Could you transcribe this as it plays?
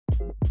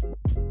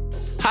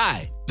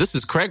Hi, this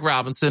is Craig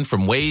Robinson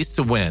from Ways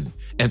to Win,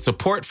 and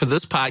support for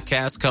this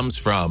podcast comes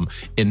from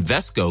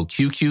Invesco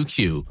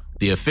QQQ,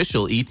 the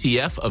official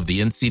ETF of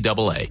the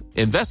NCAA.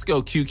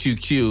 Invesco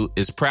QQQ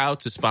is proud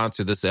to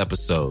sponsor this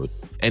episode,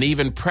 and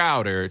even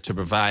prouder to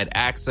provide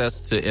access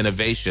to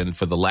innovation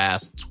for the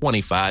last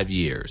 25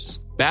 years.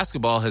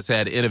 Basketball has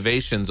had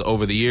innovations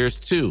over the years,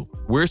 too.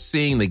 We're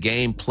seeing the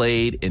game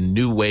played in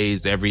new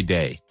ways every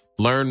day.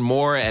 Learn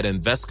more at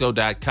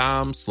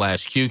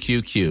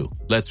Invesco.com/QQQ.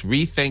 Let's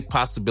rethink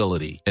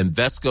possibility.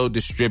 Invesco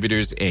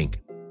Distributors, Inc.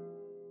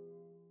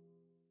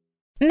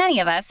 Many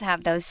of us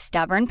have those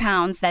stubborn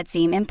pounds that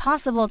seem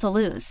impossible to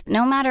lose,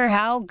 no matter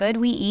how good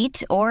we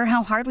eat or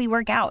how hard we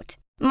work out.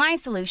 My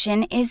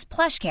solution is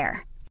PlushCare.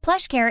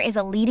 PlushCare is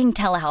a leading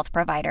telehealth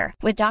provider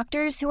with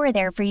doctors who are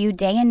there for you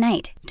day and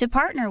night to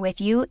partner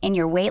with you in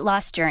your weight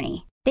loss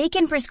journey. They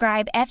can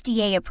prescribe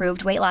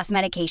FDA-approved weight loss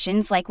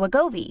medications like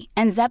Wegovy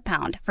and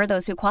Zepbound for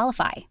those who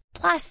qualify.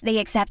 Plus, they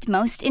accept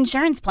most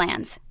insurance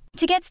plans.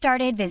 To get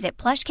started,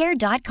 visit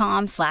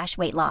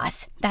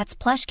plushcare.com/weightloss.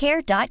 That's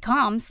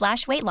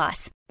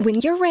plushcare.com/weightloss. When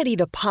you're ready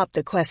to pop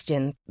the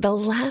question, the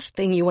last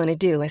thing you want to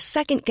do is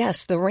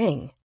second-guess the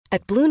ring.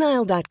 At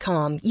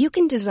BlueNile.com, you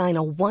can design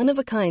a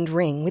one-of-a-kind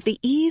ring with the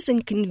ease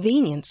and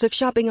convenience of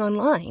shopping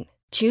online.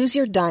 Choose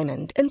your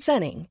diamond and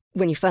setting.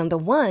 When you find the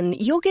one,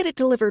 you'll get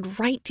it delivered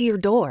right to your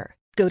door.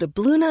 Go to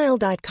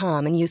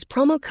BlueNile.com and use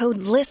promo code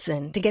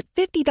LISTEN to get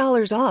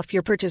 $50 off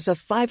your purchase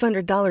of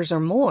 $500 or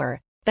more.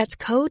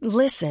 That's code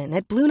LISTEN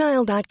at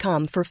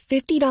BlueNile.com for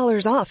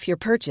 $50 off your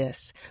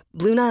purchase.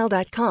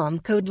 BlueNile.com,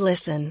 code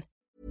LISTEN.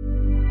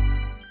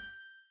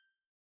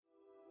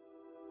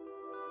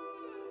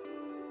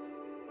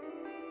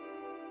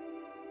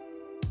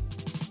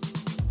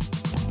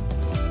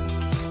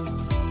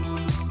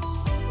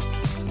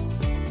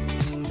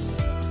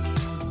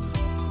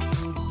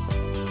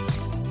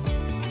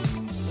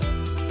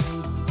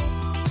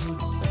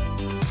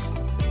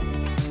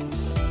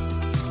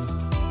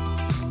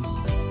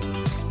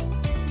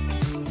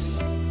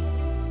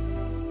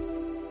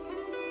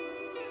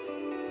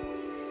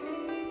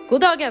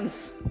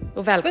 Goddagens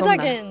och välkomna.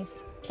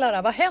 Goddagens.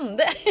 Klara, vad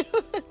hände?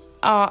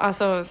 Ja,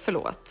 alltså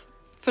förlåt.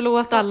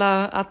 Förlåt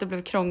alla att det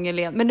blev krångel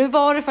igen. Men nu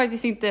var det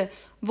faktiskt inte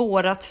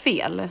vårat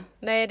fel.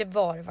 Nej, det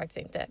var det faktiskt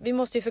inte. Vi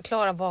måste ju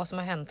förklara vad som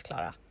har hänt,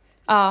 Klara.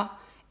 Ja,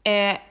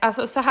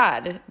 alltså så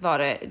här var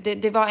det.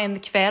 Det var en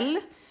kväll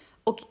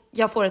och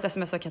jag får ett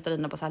sms av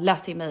Katarina på så här,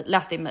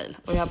 läs din mail.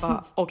 Och jag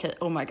bara, okej,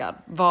 oh my god,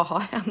 vad har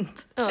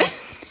hänt? Ja.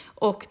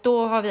 Och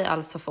då har vi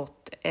alltså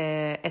fått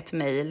ett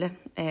mejl,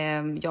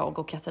 jag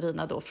och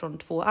Katarina då, från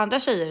 2 andra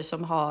tjejer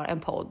som har en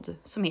podd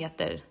som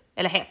hette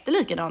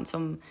likadant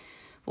som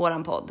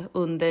våran podd,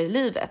 Under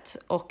livet.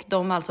 Och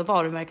de har alltså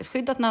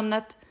varumärkesskyddat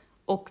namnet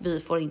och vi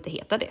får inte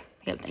heta det,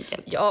 helt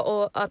enkelt. Ja,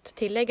 och att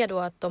tillägga då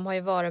att de har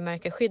ju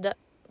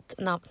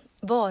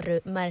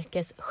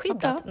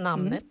varumärkesskyddat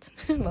namnet.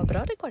 Vad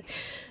bra det går.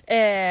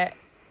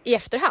 I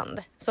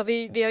efterhand. Så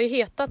vi har ju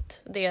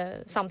hetat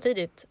det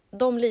samtidigt.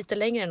 De lite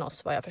längre än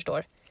oss, vad jag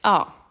förstår.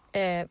 Ja.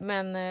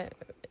 Men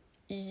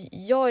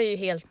jag är ju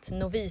helt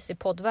novis i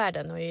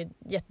poddvärlden och är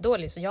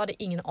jättedålig, så jag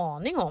hade ingen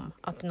aning om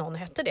att någon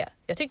hette det.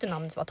 Jag tyckte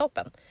namnet var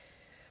toppen.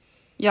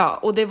 Ja,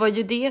 och det var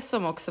ju det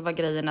som också var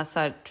grejerna så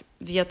här,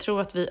 jag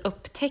tror att vi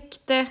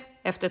upptäckte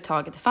efter ett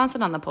tag att det fanns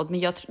en annan podd,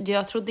 men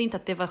jag trodde inte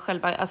att det var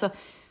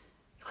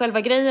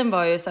själva grejen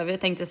var ju så här, vi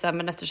tänkte så här,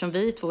 men eftersom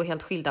vi 2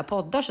 helt skilda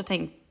poddar så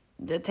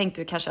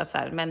tänkte vi kanske att så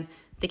här, men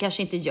det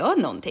kanske inte gör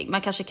någonting.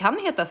 Man kanske kan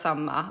heta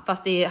samma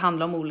fast det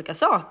handlar om olika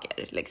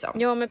saker liksom.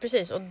 Ja, men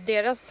precis, och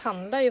deras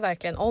handlar ju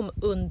verkligen om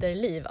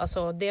underliv,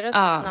 alltså deras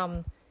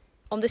namn,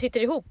 om det sitter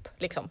ihop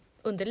liksom,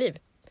 underliv.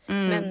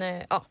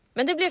 Men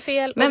men det blev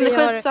fel. Men det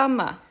är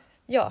skitsamma.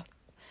 Ja.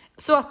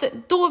 Så att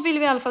då vill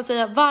vi i alla fall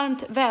säga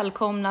varmt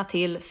välkomna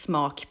till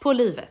Smak på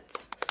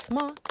livet.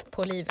 Smak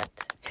på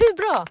livet. Hur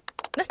bra?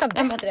 Nästan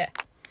bättre.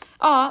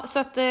 Ja, så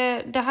att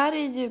det här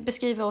är ju,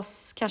 beskriver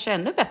oss kanske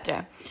ännu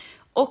bättre.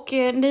 Och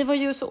ni var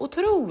ju så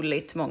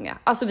otroligt många.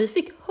 Alltså vi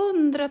fick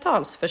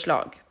hundratals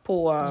förslag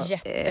på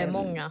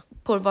jättemånga.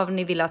 På vad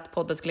ni ville att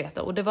podden skulle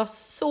heta. Och det var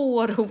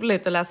så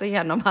roligt att läsa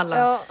igenom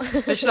alla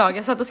förslag.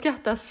 Jag satt och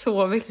skrattade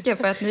så mycket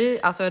för att ni,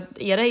 alltså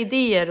era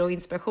idéer och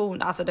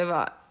inspiration, alltså det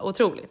var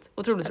otroligt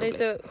roligt. Det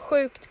är så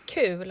sjukt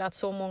kul att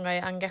så många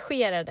är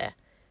engagerade.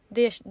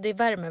 Det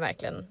värmer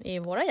verkligen i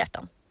våra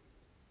hjärtan.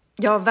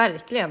 Ja,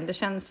 verkligen. Det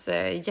känns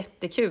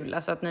jättekul.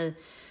 Alltså att ni,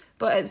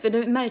 för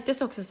det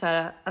märktes också så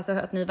här, alltså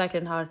att ni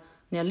verkligen har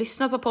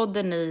lyssnat på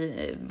podden,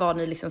 vad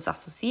ni liksom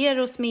associerar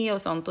oss med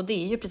och sånt. Och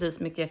det är ju precis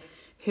mycket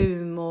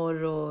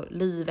humor och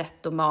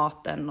livet och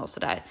maten och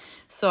sådär.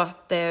 Så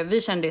att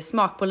vi kände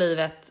smak på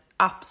livet,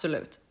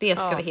 absolut. Det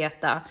ska vi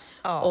heta.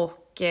 Ja.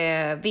 Och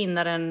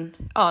vinnaren,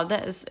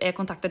 jag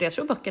kontaktade, jag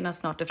tror böckerna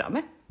snart är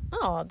framme.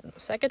 Ja,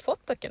 säkert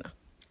fått böckerna.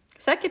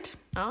 Säkert.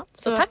 Ja,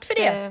 så tack för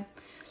det.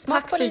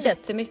 Tack så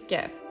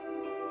jättemycket.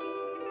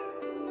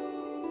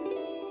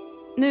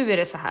 Nu är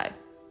det så här.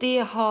 Det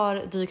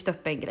har dykt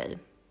upp en grej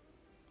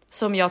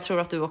som jag tror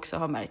att du också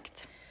har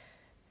märkt.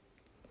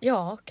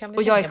 Ja, kan vi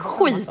Och jag är tänka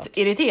på samma sak?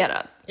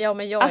 skitirriterad. Ja,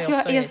 men jag är också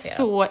Jag är irriterad.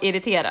 så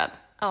irriterad.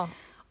 Ja.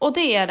 Och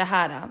det är det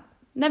här,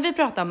 när vi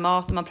pratar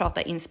mat och man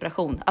pratar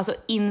inspiration, alltså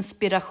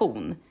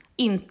inspiration,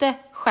 inte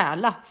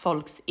stjäla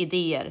folks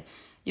idéer,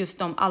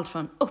 just om allt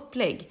från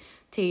upplägg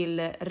till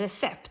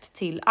recept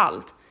till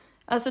allt.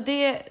 Alltså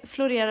det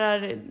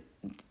florerar,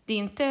 det är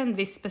inte en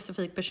viss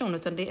specifik person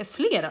utan det är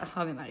flera,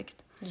 har vi märkt.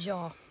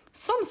 Ja.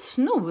 Som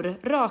snor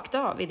rakt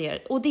av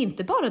idéer. Och det är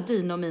inte bara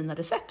dina och mina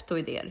recept och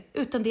idéer,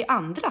 utan det är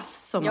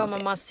andras som man ser.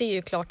 Men man ser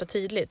ju klart och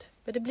tydligt.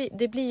 Men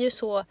det blir ju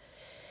så...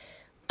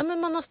 Ja, men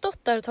man har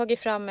stått där och tagit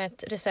fram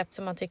ett recept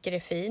som man tycker är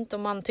fint och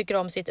man tycker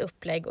om sitt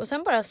upplägg. Och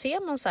sen bara ser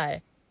man så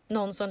här,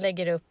 någon som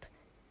lägger upp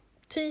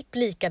typ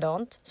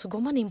likadant, så går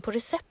man in på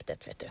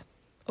receptet, vet du.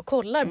 Och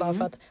kollar bara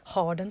för att,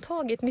 har den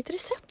tagit mitt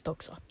recept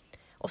också?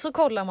 Och så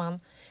kollar man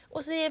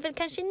och så är det väl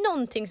kanske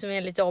någonting som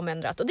är lite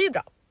omändrat. Och det är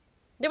bra.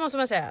 Det måste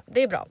man säga,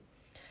 det är bra.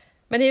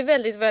 Men det är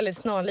väldigt, väldigt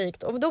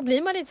snarlikt. Och då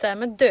blir man lite så här,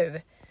 men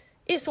du,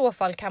 i så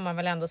fall kan man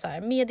väl ändå så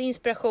här, med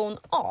inspiration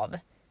av.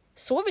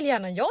 Så vill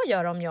gärna jag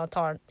göra om jag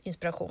tar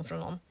inspiration från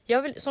någon.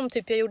 Jag vill, som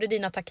typ jag gjorde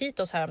dina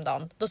taquitos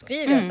häromdagen. Då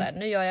skriver jag så här,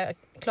 nu gör jag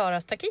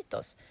Klaras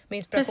taquitos med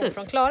inspiration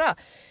från Klara.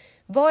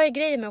 Vad är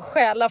grejen med att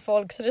stjäla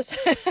folks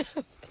recept?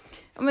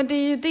 Ja, men det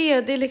är ju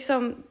det är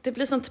liksom, det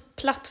blir sånt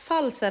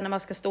plattfall sen när man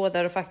ska stå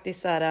där och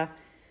faktiskt så här,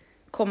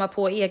 komma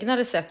på egna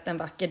recept en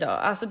vacker dag.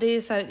 Alltså det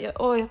är så här,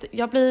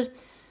 jag blir...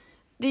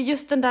 Det är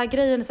just den där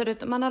grejen, så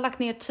att man har lagt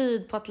ner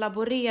tid på att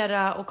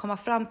laborera och komma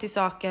fram till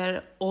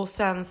saker och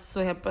sen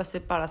så helt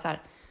plötsligt bara så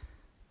här,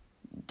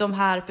 de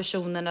här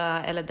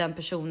personerna eller den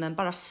personen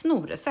bara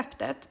snor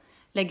receptet,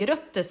 lägger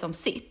upp det som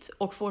sitt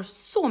och får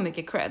så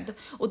mycket cred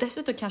och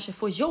dessutom kanske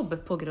får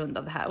jobb på grund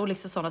av det här och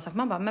liksom sådana saker.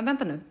 Man bara, men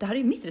vänta nu, det här är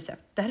ju mitt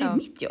recept, det här är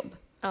mitt jobb.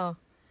 Ja,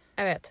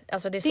 jag vet.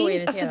 Alltså det är så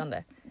irriterande.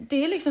 Alltså,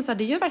 det är liksom så här,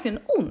 det gör verkligen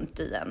ont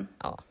i en.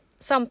 Ja.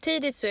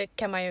 Samtidigt så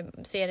kan man ju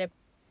se det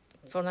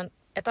från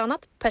ett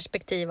annat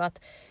perspektiv,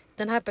 att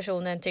den här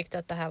personen tyckte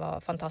att det här var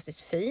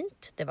fantastiskt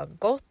fint, det var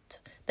gott,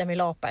 den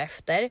vill apa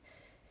efter.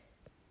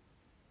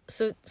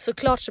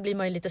 Såklart så blir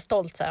man ju lite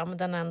stolt så här, men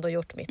den har ändå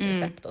gjort mitt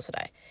recept och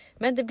sådär.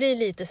 Men det blir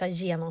lite så här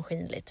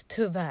genomskinligt,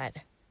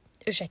 tyvärr.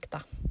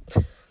 Ursäkta.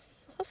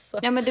 Alltså.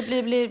 Ja, men det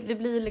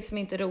blir liksom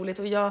inte roligt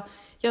och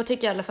jag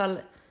tycker i alla fall,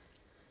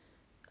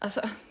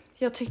 alltså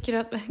jag tycker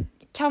att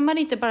kan man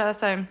inte bara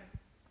så här,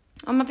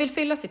 om man vill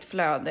fylla sitt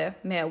flöde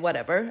med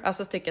whatever,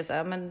 alltså tycker så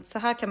här, men så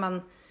här kan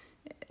man,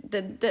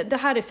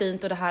 det här är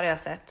fint och det här har jag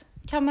sett.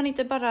 Kan man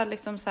inte bara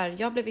liksom så här,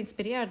 jag blev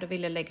inspirerad och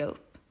ville lägga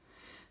upp.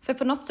 För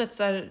på något sätt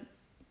så här,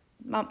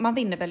 man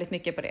vinner väldigt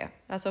mycket på det.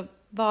 Alltså,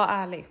 var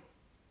ärlig.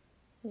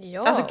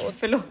 Ja. Alltså,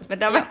 förlåt, men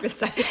det är verkligen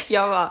så här,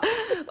 jag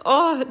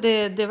bara, det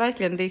är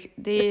verkligen,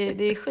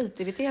 det är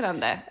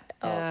skitirriterande.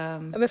 Ja.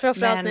 Men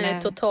framförallt när det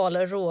är total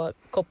rå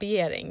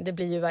kopiering. Det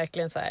blir ju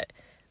verkligen så här,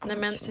 nej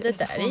men det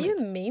där är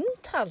ju min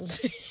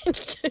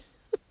tallrik.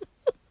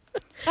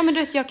 Ja, men du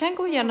vet, jag kan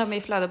gå igenom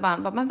i flödet och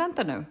bara, men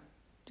vänta nu.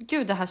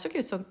 Gud, det här såg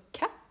ut som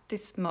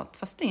kattismat,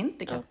 fast det är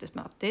inte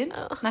kattismat. Det är,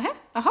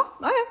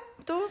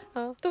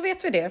 då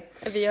vet vi det.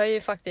 Vi har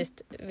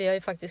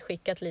ju faktiskt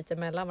skickat lite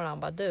mellan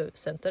varandra. Du,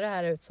 ser inte det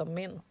här ut som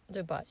min?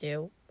 Du bara,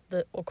 jo.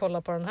 Och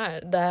kolla på den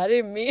här. Det här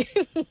är min.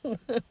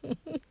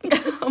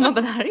 Och man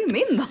bara, det här är ju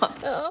min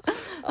mat. Ja.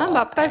 Man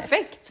bara,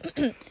 perfekt.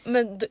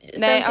 Men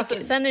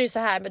sen är det ju så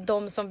här med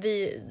de som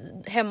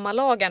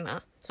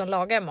hemmalagarna som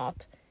lagar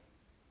mat.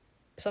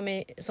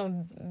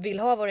 Som vill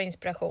ha vår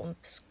inspiration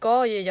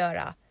ska ju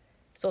göra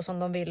så som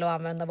de vill och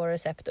använda våra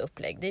recept och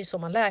upplägg. Det är ju så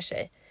man lär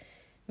sig.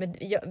 Men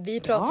vi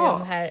pratar ju om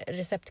de här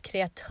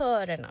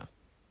receptkreatörerna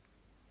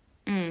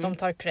som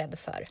tar cred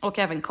för. Och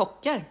även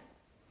kockar.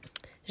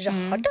 Ja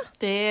då.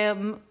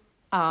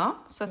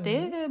 Så att det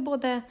är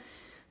både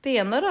det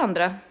ena och det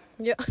andra.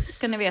 Ja.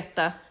 Ska ni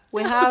veta.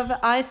 We have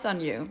eyes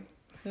on you.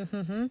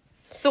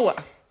 Så.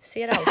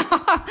 Ser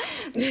allt.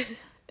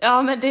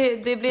 Ja, men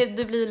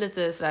det blir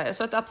lite sådär.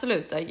 Så att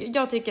absolut,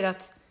 jag tycker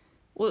att,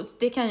 och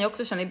det kan jag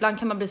också känna, ibland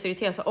kan man bli så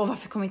irriterad så,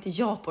 varför kommer inte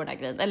jag på den här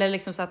grejen? Eller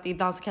liksom så att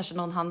ibland så kanske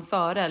någon hann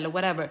före eller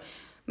whatever.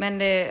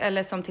 Men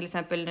eller som till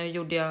exempel, nu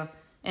gjorde jag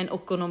en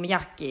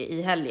okonomiyaki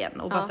i helgen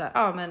och bara så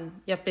här,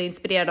 men jag blev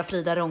inspirerad av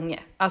Frida Ronge.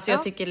 Alltså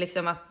jag tycker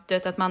liksom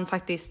att man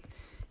faktiskt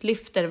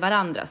lyfter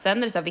varandra. Sen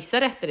är det så här,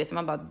 vissa rätter är som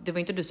man bara, det var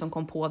inte du som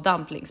kom på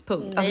dumplings,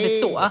 punkt. Alltså det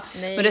är så.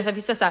 Nej. Men det är så här,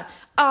 vissa så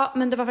här,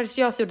 men det var faktiskt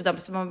jag som gjorde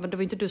dumplings, men det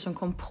var inte du som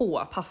kom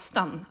på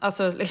pastan.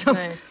 Alltså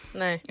liksom.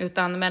 Nej.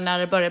 Utan, men när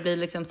det börjar bli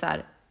liksom så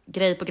här,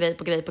 grej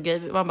på grej,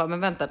 man bara, men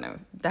vänta nu.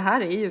 Det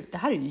här är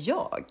ju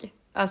jag.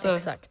 Alltså,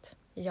 exakt.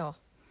 Ja.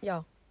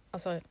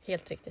 Alltså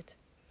helt riktigt.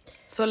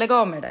 Så lägg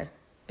av med det där.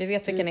 Vi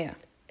vet vilken ni är.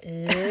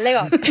 Lägg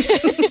av.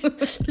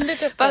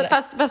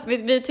 Fast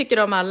vi tycker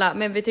om alla,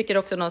 men vi tycker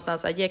också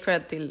någonstans att ge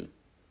cred till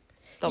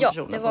de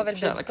personerna. Ja, det var väl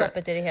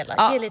budskapet i det hela.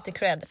 Ja. Ge lite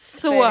cred.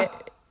 Så... För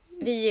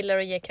vi gillar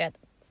att ge cred.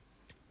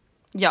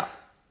 Ja.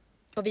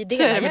 Och vi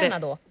delar gärna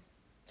då.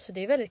 Så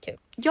det är väldigt kul.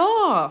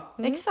 Ja,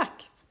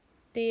 exakt.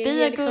 Det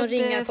är liksom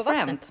ringar på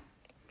vattnet.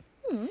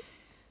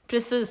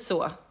 Precis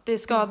så. Det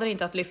skadar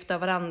inte att lyfta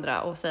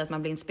varandra och säga att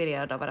man blir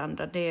inspirerad av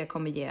varandra. Det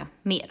kommer ge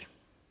mer.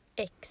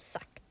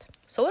 Exakt.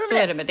 Så är det Så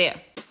med är det med det.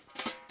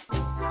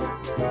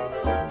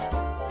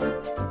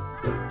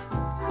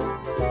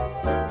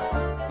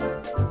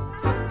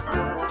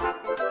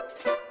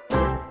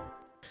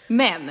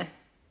 Men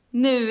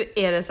nu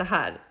är det så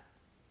här.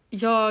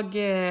 Jag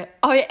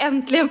har ju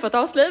äntligen fått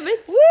avslöja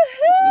mitt.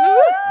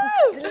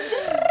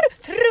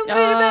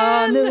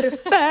 Trumvirvel!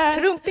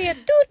 Trumpet!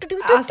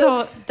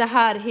 Alltså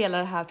hela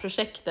det här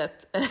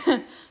projektet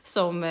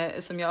som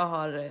jag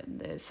har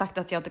sagt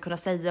att jag inte kunnat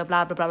säga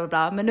bla bla bla bla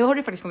bla. Men nu har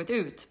det faktiskt kommit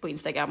ut på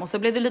Instagram och så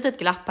blev det lite ett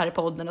glapp här i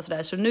podden och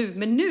sådär.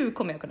 Men nu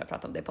kommer jag kunna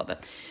prata om det i podden.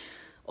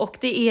 Och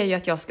det är ju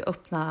att jag ska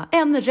öppna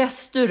en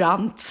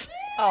restaurant.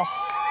 Ja,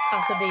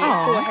 alltså det är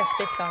så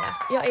häftigt, Klara.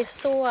 Jag är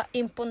så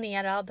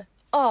imponerad,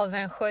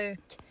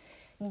 avundsjuk,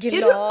 glad.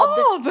 Är du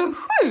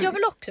avundsjuk? Jag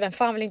vill också, vem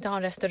fan vill inte ha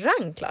en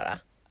restaurang, Klara?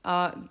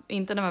 Ja,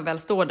 inte när man väl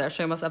står där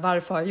så är man så här,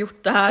 varför har jag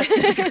gjort det här?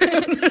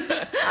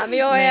 Ja, men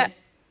jag är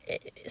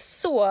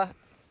så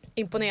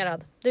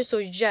imponerad. Du är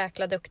så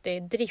jäkla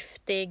duktig,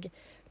 driftig,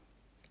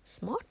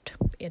 smart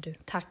är du.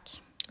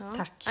 Tack. Ja.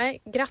 Tack.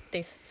 Nej,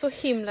 grattis, så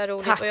himla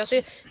roligt. Tack. Och jag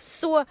ser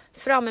så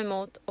fram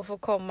emot att få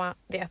komma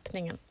vid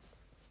öppningen.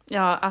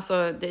 Ja, alltså,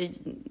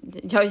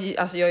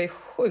 jag är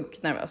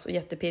sjukt nervös och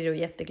jättepirrig och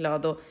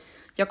jätteglad. Och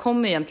jag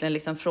kommer egentligen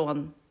liksom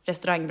från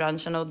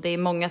restaurangbranschen och det är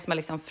många som har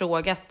liksom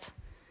frågat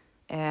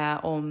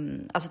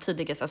om, alltså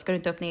tidigare så ska du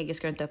inte öppna eget,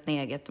 ska du inte öppna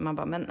eget? Och man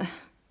bara, men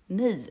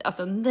nej,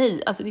 alltså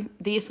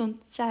det är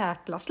sånt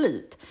jäkla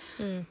slit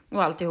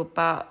och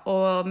alltihopa.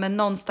 Men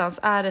någonstans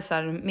är det så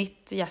här,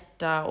 mitt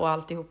hjärta och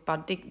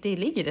alltihopa, det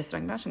ligger i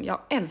restaurangbranschen. Jag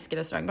älskar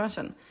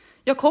restaurangbranschen.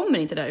 Jag kommer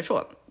inte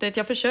därifrån.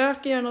 Jag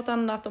försöker göra något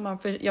annat och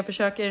jag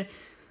försöker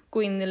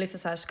gå in i liksom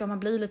så här, ska man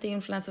bli lite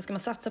influencer, ska man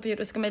satsa på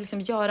YouTube, ska man liksom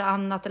göra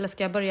annat eller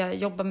ska jag börja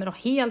jobba med något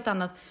helt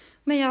annat?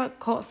 Men jag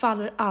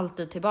faller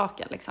alltid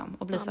tillbaka liksom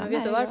och blir så här, men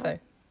vet du varför?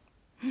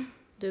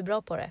 Du är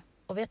bra på det.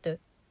 Och vet du,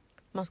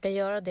 man ska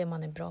göra det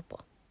man är bra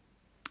på.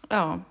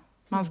 Ja,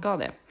 man ska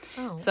det.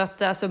 Så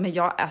att alltså, men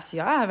jag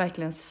är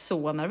verkligen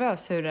så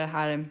nervös hur det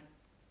här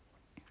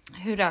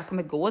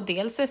kommer gå.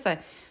 Dels är det så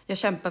här, jag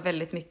kämpar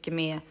väldigt mycket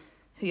med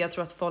hur jag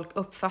tror att folk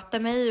uppfattar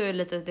mig och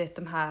lite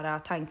de här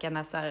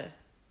tankarna så här,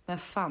 vem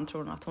fan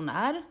tror hon att hon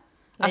är? Nej,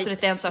 alltså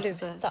det är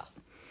sluta.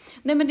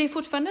 Nej, men det är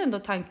fortfarande ändå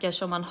tankar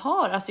som man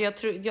har. Alltså jag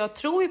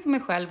tror ju på mig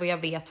själv och jag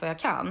vet vad jag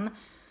kan.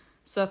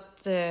 Så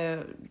att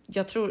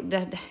jag tror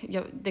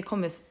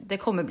det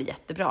kommer bli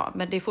jättebra.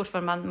 Men det är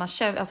fortfarande man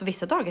känner, alltså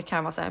vissa dagar kan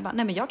jag vara så här,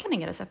 nej men jag kan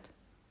inga recept.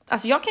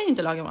 Alltså jag kan ju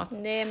inte laga mat.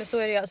 Nej, men så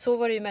är det. Så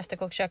var det ju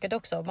Mästerkockköket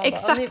också. Man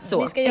Exakt bara,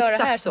 så. Ni ska göra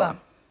exakt det här så. bara,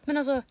 men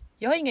alltså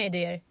jag har inga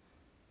idéer.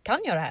 Kan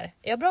jag det här?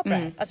 Är jag bra på det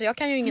här? Alltså jag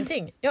kan ju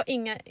ingenting. Jag har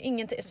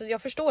ingenting. Så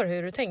jag förstår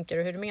hur du tänker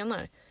och hur du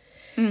menar.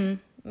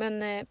 Men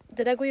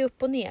det där går ju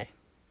upp och ner.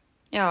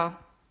 Ja.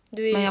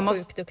 Du är ju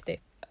sjukt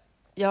duktig.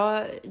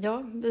 Ja,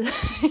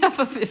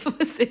 vi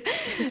får se.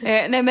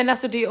 Nej, men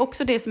alltså det är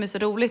också det som är så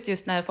roligt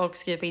just när folk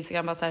skriver på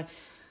Instagram bara så här,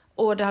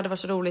 det hade varit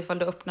så roligt ifall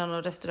du öppnar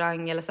någon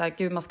restaurang eller så här,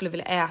 gud man skulle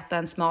vilja äta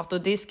ens mat,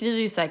 och det skriver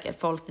ju säkert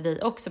folk till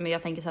dig också, men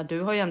jag tänker så här,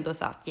 du har ju ändå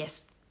så här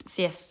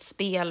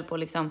gästspel på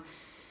liksom,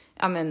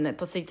 ja men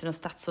på Sigtuna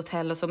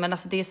stadshotell och så, men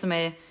alltså det som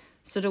är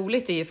så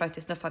roligt är ju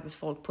faktiskt när faktiskt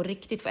folk på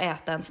riktigt får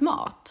äta ens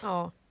mat.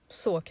 Ja,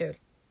 så kul.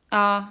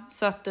 Ja,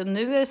 så att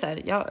nu är det så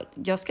här,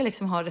 jag ska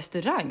liksom ha en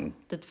restaurang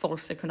dit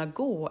folk ska kunna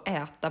gå och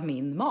äta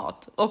min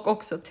mat och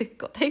också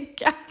tycka och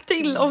tänka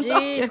till om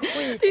saker.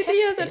 Det är det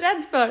jag är så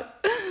rädd för.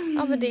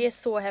 Ja, men det är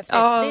så häftigt. Det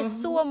är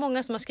så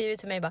många som har skrivit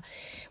till mig bara,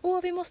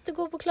 vi måste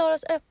gå på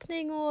Klaras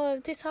öppning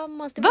och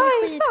tillsammans, det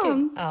blir skitkul.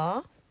 Sant?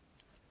 Ja.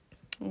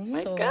 Oh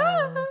my så, god.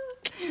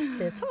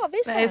 Det tar vi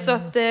sen.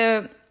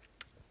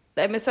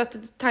 Nej, så att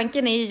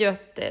tanken är ju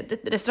att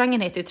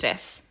restaurangen heter ju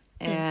Tress.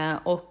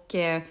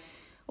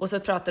 Och så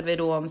pratade vi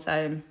då om så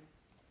här,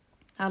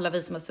 alla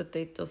vi som har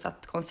suttit och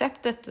satt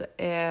konceptet.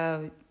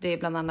 Det är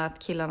bland annat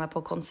killarna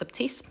på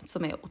Konceptism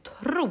som är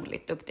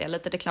otroligt duktiga.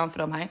 Lite reklam för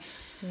dem här.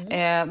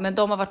 Men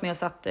de har varit med och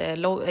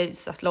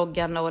satt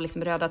loggan och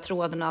liksom röda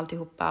tråden och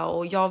alltihopa.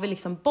 Och jag vill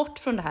liksom bort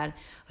från det här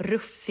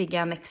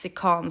ruffiga,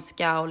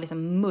 mexikanska och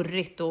liksom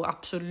murrigt. Och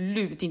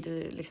absolut inte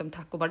liksom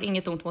taco bar.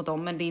 Inget ont mot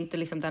dem, men det är inte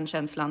liksom den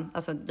känslan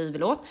alltså, vi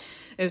vill åt.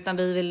 Utan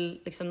vi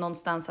vill liksom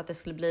någonstans att det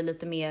skulle bli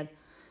lite mer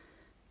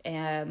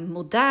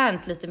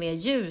modernt, lite mer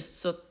ljust,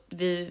 så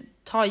vi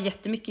tar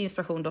jättemycket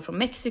inspiration då från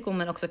Mexiko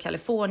men också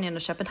Kalifornien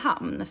och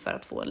Köpenhamn för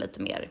att få en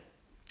lite mer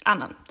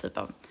annan typ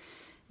av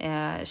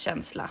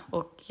känsla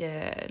och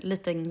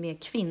lite mer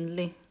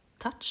kvinnlig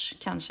touch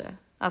kanske,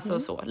 alltså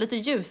så, lite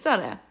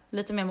ljusare,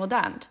 lite mer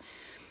modernt.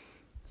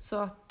 Så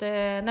att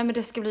nej men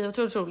det ska bli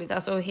otroligt roligt,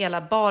 alltså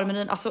hela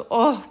barmenyn,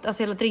 alltså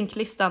hela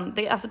drinklistan,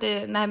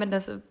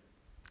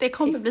 det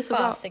kommer bli så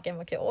bra.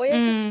 Vad kul. Och jag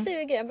är så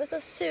sugen. Jag blir så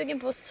sugen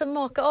på att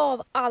smaka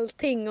av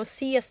allting och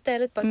se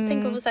stället. Bara,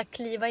 tänk att få så här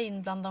kliva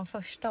in bland de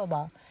första och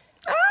bara få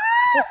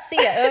se.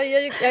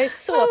 Jag är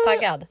så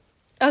taggad.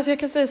 Alltså jag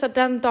kan säga så att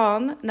den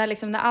dagen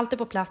när allt är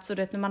på plats och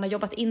när man har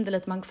jobbat in det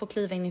lite, man får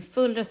kliva in i en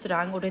full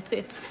restaurang och det är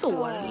ett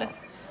sorl.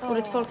 Och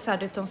det är folk så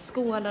här, de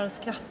skålar och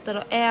skrattar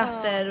och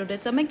äter och det är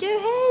så här, men gud,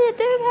 hej, är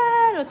du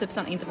här? Och typ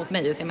så, inte mot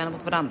mig utan jag menar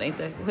mot varandra,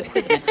 inte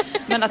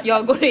men att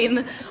jag går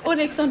in och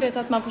liksom det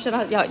att man får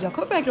känna, jag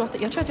kommer börja gråta.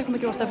 Jag tror att jag kommer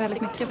gråta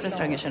väldigt mycket på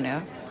restaurangen, känner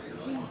jag.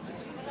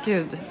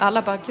 Gud,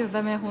 alla bara, gud,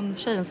 vem är hon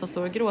tjejen som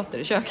står och gråter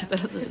i köket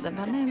hela tiden?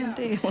 Men nej, men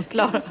det är hon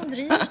Klara. Som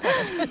driver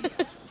stället.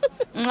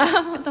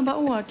 De bara,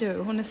 åh gud,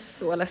 hon är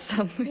så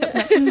ledsen.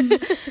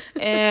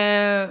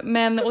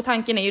 Men, och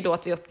tanken är ju då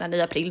att vi öppnar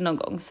i april någon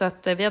gång. Så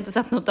att vi har inte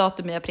satt något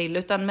datum i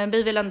april, men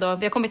vi vill ändå,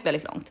 vi har kommit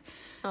väldigt långt.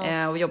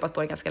 Och jobbat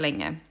på det ganska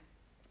länge.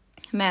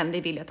 Men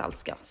vi vill ju att allt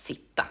ska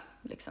sitta,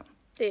 liksom.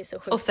 Det är så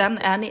sjukt. Och sen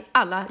är ni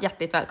alla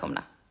hjärtligt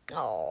välkomna.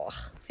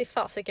 Fy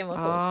fasiken vad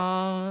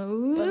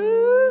coolt.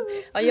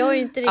 Ja, jag är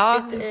ju inte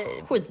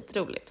riktigt...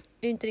 skitroligt.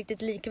 Jag är inte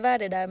riktigt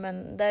likvärdig där,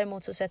 men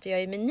däremot så sätter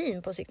jag i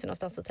menyn på Sigtuna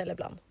stadshotell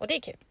ibland. Och det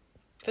är kul.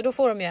 För då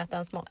får de ju äta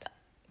ens mat.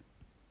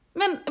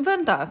 Men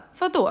vänta,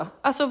 vadå?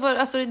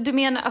 Alltså du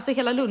menar alltså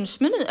hela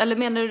lunchmeny? Eller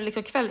menar du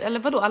liksom kväll? Eller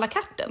vadå, alla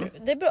karten?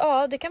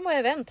 Det kan vara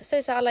event.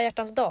 Säg så här, alla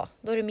hjärtans dag.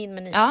 Då är det min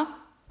meny. Ja.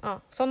 Ja,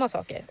 sådana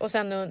saker. Och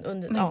sen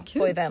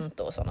på event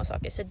och sådana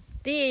saker. Så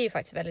det är ju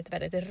faktiskt väldigt,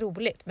 väldigt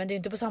roligt. Men det är ju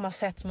inte på samma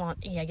sätt som att ha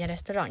en egen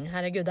restaurang.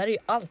 Herregud, där är ju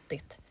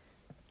alltid.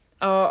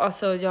 Ja,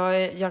 alltså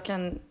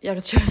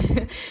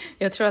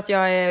jag tror att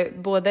jag är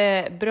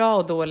både bra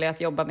och dålig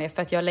att jobba med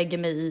för att jag lägger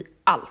mig i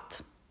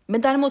allt.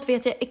 Men däremot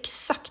vet jag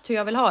exakt hur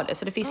jag vill ha det.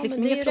 Så det finns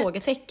liksom inga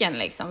frågetecken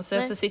liksom. Så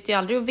jag sitter ju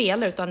aldrig och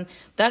velar, utan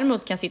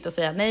däremot kan jag sitta och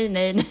säga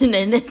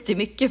nej till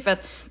mycket.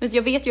 Men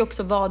jag vet ju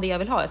också vad det är jag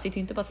vill ha. Jag sitter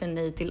ju inte bara och säger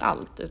nej till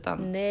allt.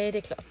 Utan... Nej, det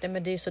är klart.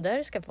 Men det är ju så där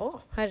det ska vara.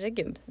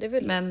 Herregud. Det är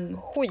väl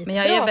skitbra. Men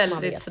jag är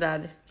väldigt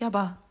sådär. Jag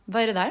bara,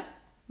 vad är det där?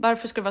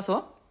 Varför ska det vara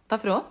så?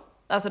 Varför då?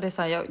 Alltså det är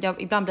så här,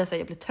 ibland blir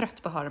jag blir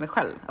trött på att höra mig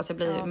själv. Alltså jag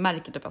blir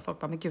märker typ att folk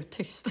bara, men gud,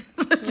 tyst.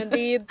 Men det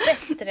är ju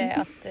bättre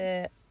att,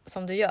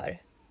 som du gör.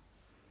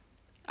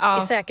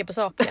 Är säker på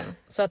saken.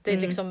 Så att det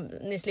liksom,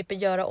 ni slipper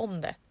göra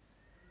om det.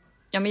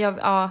 Ja, men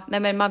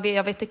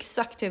jag vet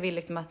exakt hur jag vill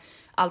liksom,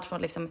 allt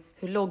från liksom,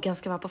 hur loggan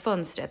ska vara på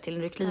fönstret till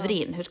när du kliver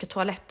in. Hur ska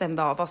toaletten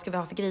vara? Vad ska vi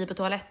ha för grejer på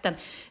toaletten?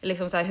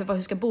 Liksom så här,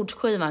 hur ska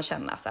bordsskivan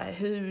kännas? Så här,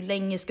 hur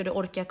länge ska du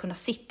orka kunna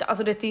sitta?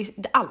 Alltså det är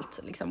allt,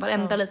 liksom,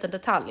 varenda liten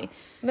detalj.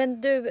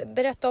 Men du,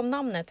 berätta om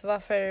namnet.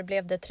 Varför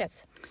blev det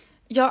Tress?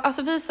 Ja,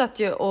 alltså vi satt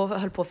ju och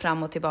höll på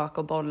fram och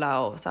tillbaka och bolla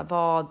och så här,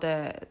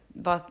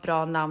 vad ett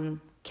bra namn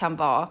kan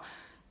vara.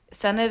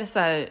 Sen är det så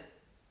här,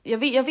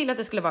 jag vill att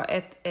det skulle vara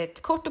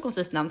ett kort och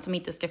koncist namn som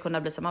inte ska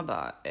kunna bli så man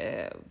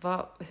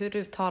bara, hur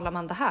uttalar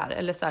man det här?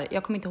 Eller så här,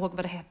 jag kommer inte ihåg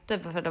vad det hette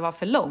för det var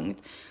för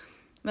långt.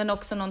 Men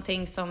också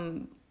någonting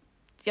som,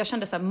 jag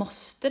kände så här,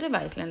 måste det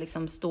verkligen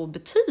liksom stå och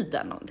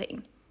betyda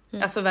någonting?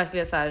 Alltså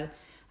verkligen så här,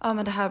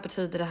 men det här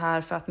betyder det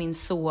här för att min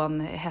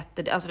son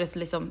hette det. Alltså det är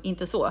liksom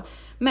inte så.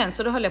 Men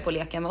så då höll jag på att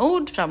leka med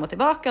ord fram och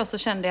tillbaka och så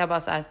kände jag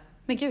bara så här,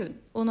 men gud,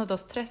 uno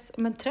dos tres,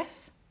 men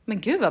tres.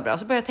 Men gud vad bra.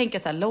 Så började jag tänka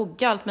så här,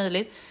 logga, allt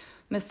möjligt.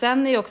 Men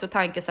sen är ju också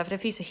tanken så här, för det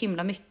finns så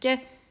himla mycket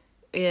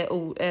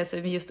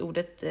just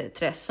ordet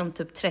tres, som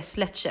typ tres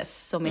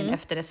leches, som är en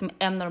efterrätt, som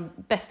en av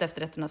de bästa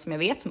efterrätterna som jag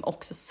vet, som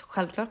också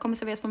självklart kommer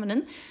serveras på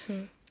menyn.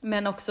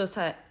 Men också så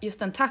här,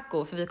 just en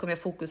taco, för vi kommer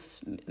ha fokus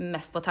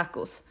mest på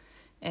tacos.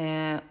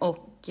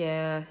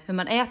 Hur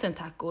man äter en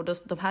taco,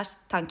 de här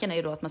tankarna är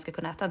ju då att man ska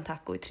kunna äta en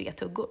taco i 3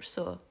 tuggor.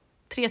 Så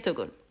 3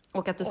 tuggor.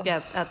 Och att du ska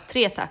äta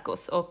 3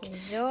 tacos. Och,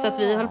 så att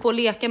vi höll på att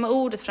leka med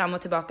ordet fram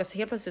och tillbaka. Så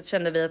helt plötsligt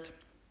kände vi att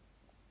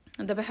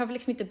det behöver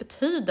liksom inte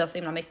betyda så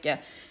himla mycket.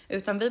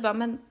 Utan vi bara,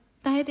 men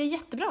nej, det är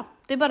jättebra.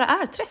 Det bara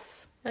är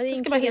Tress. Ja, det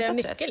ska bara heta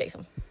mycket Tress.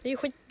 Liksom. Det är ju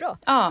skitbra.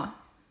 Ja.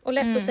 Och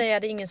lätt att säga,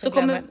 det är ingen som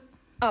glömmer.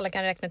 Alla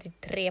kan räkna till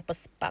 3 på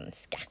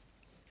spanska.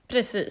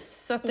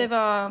 Precis, så att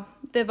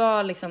det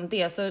var liksom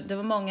det. Så det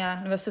var många,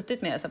 när vi har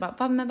suttit med det, så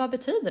bara, men vad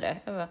betyder det?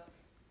 Jag bara,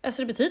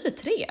 alltså det betyder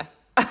 3.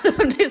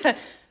 Det är så här,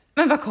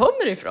 men vad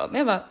kommer det ifrån?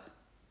 Jag bara,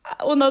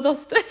 uno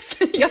dos tres.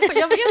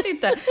 jag vet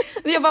inte.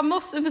 Jag bara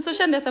måste, för så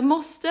kände jag så här,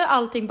 måste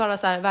allting bara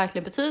så här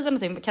verkligen betyda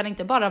någonting? Kan det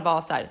inte bara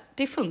vara så här,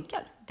 det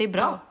funkar, det är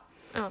bra.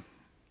 Ja.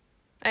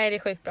 Nej, det är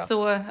sjukt bra.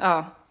 Så,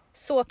 ja.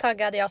 Så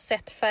taggad, jag har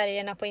sett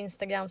färgerna på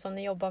Instagram som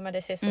ni jobbar med,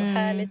 det ser så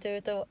härligt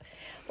ut.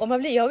 Och jag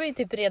blir ju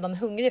typ redan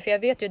hungrig, för jag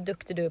vet ju hur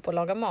duktig du är på att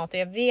laga mat. Och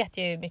jag vet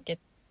ju hur mycket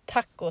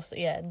tacos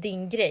är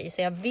din grej.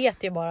 Så jag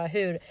vet ju bara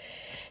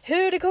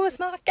hur det kommer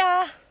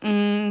smaka.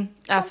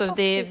 Alltså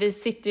vi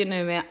sitter ju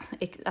nu med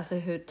alltså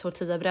hur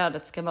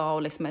tortillabrödet ska vara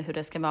och liksom hur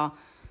det ska vara.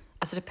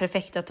 Alltså det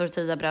perfekta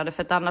tortillabrödet,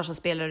 för att annars så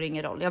spelar det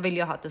ingen roll. Jag vill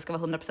ju ha att det ska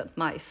vara 100%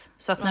 majs.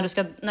 Så att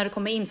när du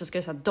kommer in så ska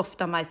det så här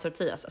dofta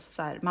majstortillas. Alltså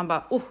så här, man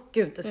bara,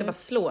 gud, det ska bara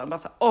slå en. Bara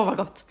så här, vad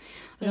gott.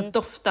 Det ska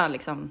dofta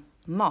liksom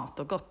mat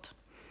och gott.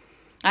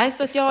 Nej,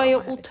 så att jag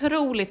är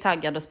otroligt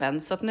taggad och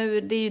spänd. Så att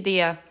nu, det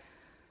är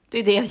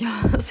det jag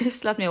har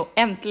sysslat med och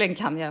äntligen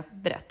kan jag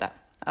berätta.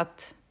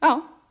 Att,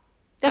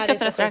 jag ska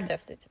på restaurang. Det är så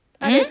häftigt.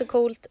 Ja, det är så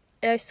coolt.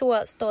 Jag är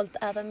så stolt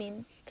över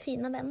min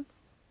fina vän.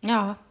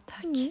 Ja,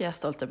 tack. Jag är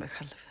stolt över mig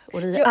själv.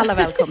 Och ni är alla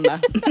välkomna.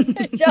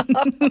 Ja,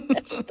 jag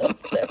är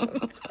stolt över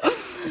mig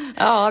själv.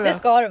 Ja, det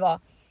ska det vara.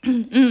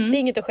 Det är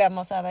inget att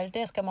skämmas över.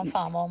 Det ska man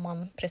fan vara om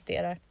man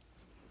presterar.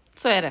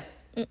 Så är det.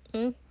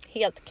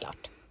 Helt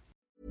klart.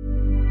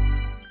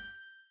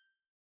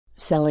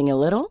 Selling a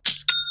little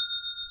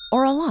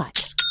or a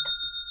lot?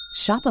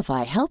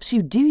 Shopify helps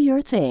you do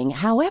your thing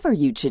however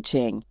you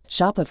cha-ching.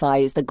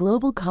 Shopify is the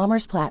global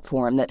commerce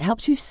platform that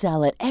helps you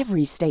sell at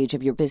every stage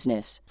of your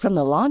business. From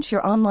the launch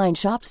your online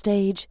shop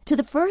stage to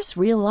the first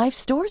real-life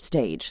store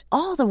stage,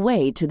 all the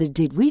way to the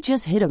did we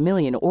just hit a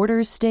million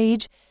orders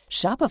stage.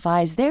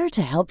 Shopify is there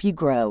to help you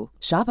grow.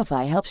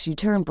 Shopify helps you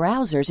turn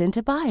browsers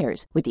into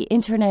buyers with the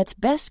internet's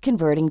best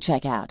converting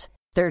checkout.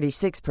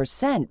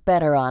 36%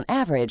 better on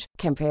average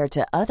compared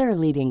to other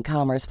leading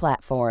commerce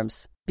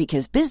platforms.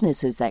 Because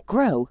businesses that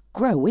grow,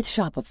 grow with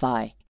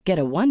Shopify. Get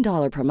a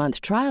 $1 per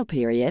month trial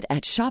period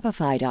at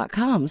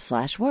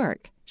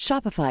shopify.com/work.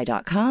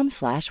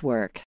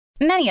 Shopify.com/work.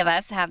 Many of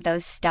us have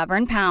those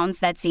stubborn pounds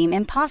that seem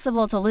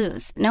impossible to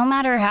lose, no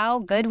matter how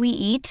good we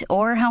eat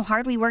or how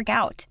hard we work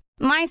out.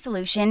 My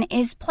solution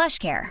is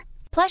PlushCare.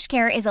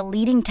 PlushCare is a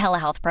leading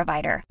telehealth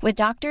provider with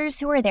doctors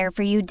who are there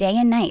for you day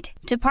and night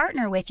to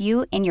partner with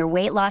you in your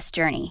weight loss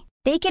journey.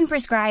 They can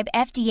prescribe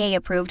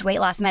FDA-approved weight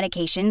loss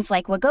medications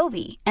like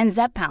Wegovy and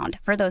Zepbound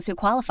for those who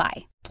qualify.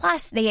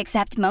 Plus, they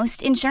accept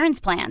most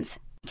insurance plans.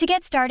 To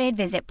get started,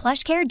 visit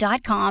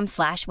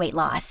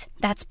plushcare.com/weightloss.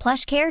 That's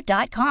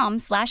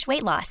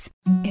plushcare.com/weightloss.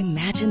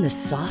 Imagine the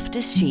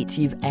softest sheets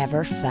you've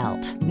ever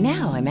felt.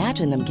 Now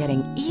imagine them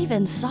getting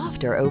even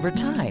softer over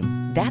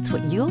time. That's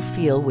what you'll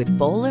feel with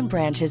Boll &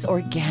 Branch's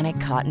organic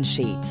cotton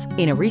sheets.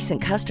 In a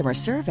recent customer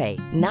survey,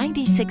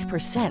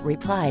 96%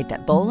 replied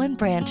that Boll &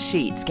 Branch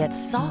sheets get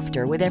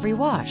softer with every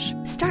wash.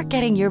 Start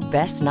getting your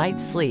best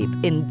night's sleep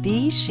in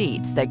these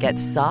sheets that get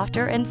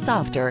softer and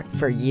softer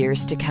for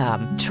years to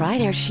come. Try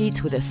their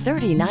sheets with a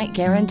 30-night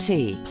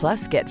guarantee.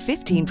 Plus, get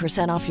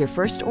 15% off your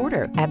first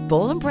order at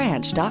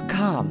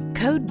bollandbranch.com.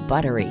 Code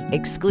BUTTERY.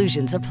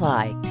 Exclusions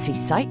apply. See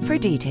site for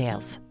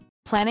details.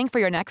 Planning for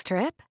your next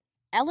trip?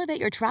 Elevate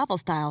your travel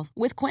style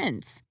with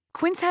Quince.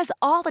 Quince has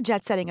all the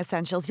jet-setting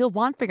essentials you'll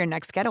want for your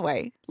next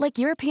getaway, like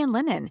European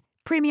linen,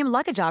 premium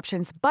luggage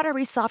options,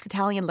 buttery soft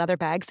Italian leather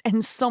bags,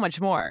 and so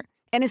much more.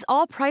 And is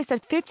all priced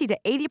at 50 to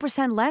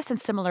 80% less than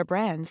similar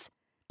brands.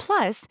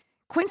 Plus,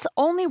 Quince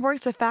only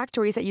works with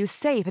factories that use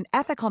safe and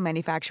ethical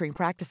manufacturing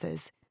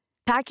practices.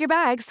 Pack your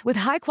bags with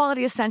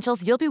high-quality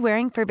essentials you'll be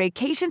wearing for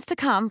vacations to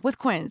come with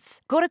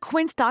Quince. Go to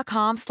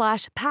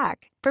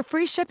quince.com/pack for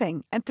free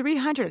shipping and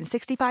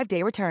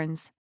 365-day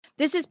returns.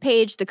 This is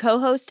Paige, the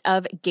co-host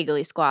of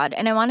Giggly Squad,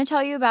 and I want to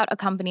tell you about a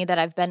company that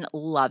I've been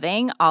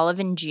loving,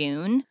 Olive &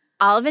 June.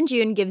 Olive &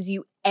 June gives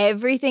you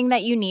everything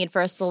that you need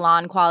for a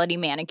salon-quality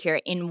manicure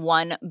in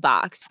one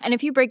box. And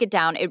if you break it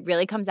down, it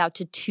really comes out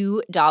to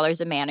 $2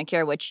 a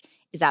manicure, which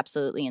is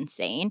absolutely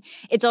insane.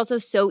 It's also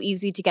so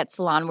easy to get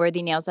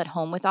salon-worthy nails at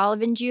home with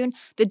Olive & June.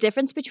 The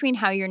difference between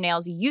how your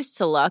nails used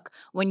to look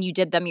when you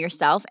did them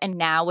yourself and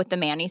now with the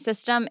Mani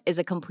system is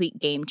a complete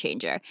game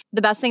changer.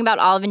 The best thing about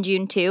Olive &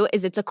 June, too,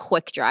 is it's a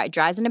quick dry.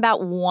 Dries in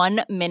about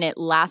 1 minute,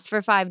 lasts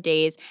for 5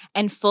 days,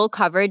 and full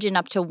coverage in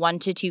up to 1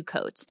 to 2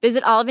 coats.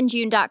 Visit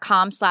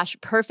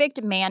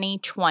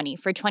oliveandjune.com/perfectmani20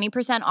 for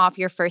 20% off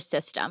your first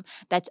system.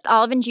 That's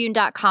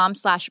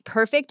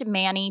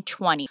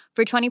oliveandjune.com/perfectmani20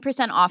 for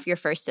 20% off your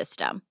first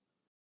system.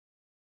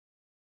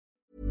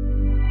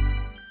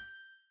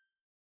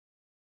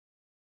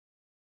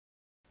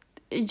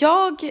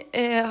 Jag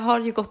har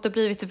ju gått och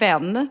blivit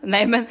vän.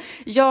 Nej, men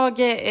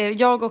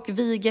jag och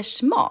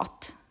Vigers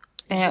mat.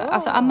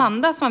 Alltså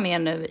Amanda som var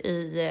med nu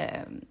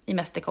i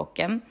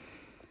Mästerkocken.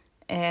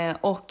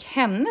 Och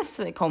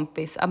hennes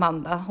kompis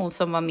Amanda, hon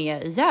som var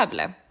med i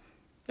Gävle.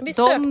 Vi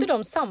sökte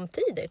dem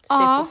samtidigt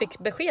typ, och fick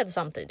besked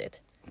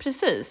samtidigt.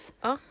 Precis.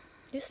 Ja,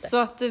 just det. Så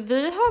att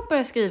vi har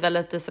börjat skriva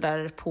lite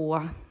sådär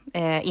på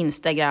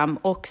Instagram.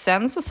 Och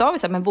sen så sa vi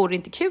så här, men vore det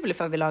inte kul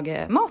ifall vi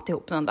lagar mat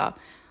ihop någon dag?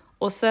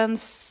 Och sen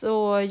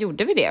så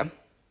gjorde vi det.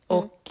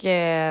 Och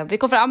vi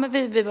kom fram,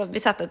 vi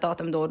satte ett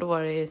datum då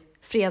var det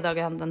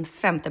fredagen den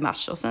 5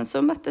 mars. Och sen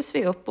så möttes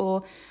vi upp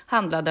och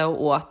handlade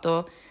och åt.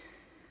 Och,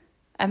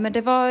 men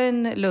det var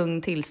en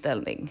lugn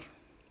tillställning.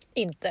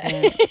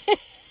 Inte.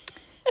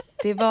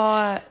 Det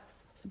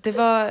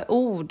var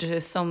ord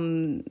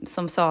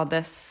som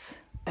sades.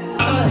 Där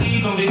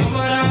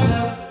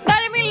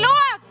är min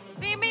låt!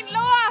 Det är min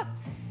låt!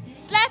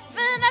 Släpp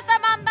vinet,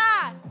 Amanda!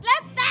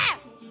 Släpp det!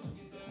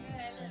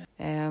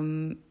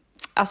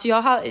 Alltså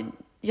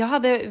jag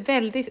hade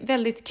väldigt,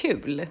 väldigt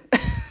kul.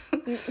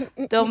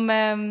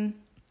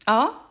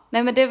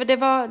 Nej men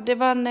det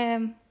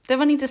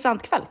var en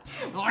intressant kväll.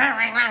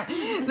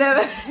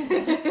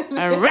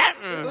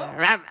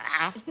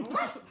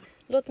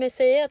 Låt mig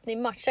säga att ni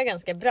matchar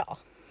ganska bra.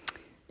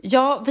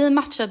 Ja, vi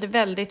matchade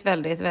väldigt,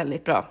 väldigt,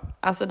 väldigt bra.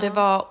 Alltså det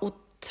var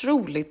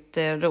otroligt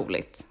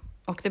roligt.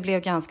 Och det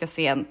blev ganska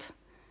sent.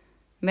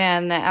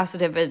 Men alltså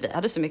vi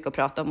hade så mycket att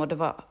prata om och det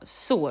var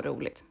så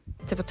roligt.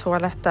 Till på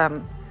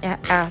toaletten, jag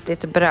har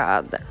ätit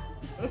bröd.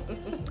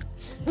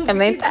 Jag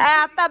vill inte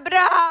äta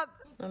bröd!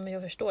 Ja, men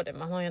jag förstår det,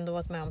 man har ju ändå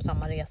varit med om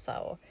samma resa.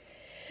 Och...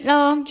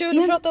 Ja, kul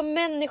att prata om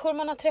människor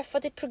man har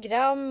träffat i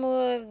program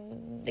och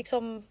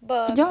liksom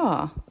bara...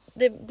 Ja.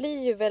 det blir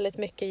ju väldigt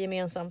mycket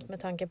gemensamt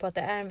med tanke på att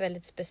det är en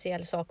väldigt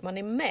speciell sak man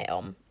är med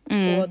om.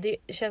 Och det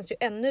känns ju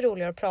ännu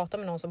roligare att prata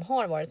med någon som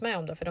har varit med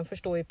om det, för de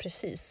förstår ju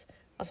precis.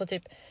 Alltså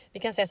typ, vi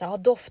kan säga så här,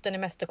 doften i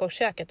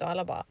mästerkocksköket, och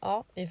alla bara,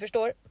 ja, vi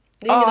förstår.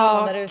 Det är ingen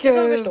annan där ute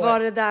som förstår.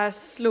 Vad det där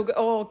slog,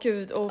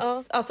 gud.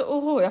 Alltså,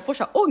 jag får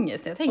så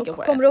ångest när jag tänker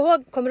på det.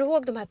 Kommer du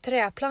ihåg de här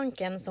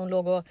träplanken som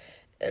låg och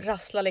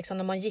rasslade liksom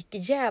när man gick i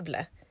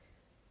Gävle?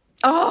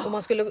 Och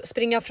man skulle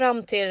springa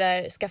fram till det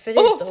där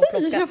skafferiet och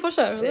plocka. Jag får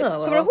så här.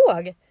 Kommer du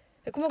ihåg?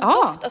 Jag kommer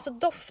ihåg doft, alltså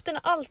doften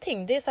och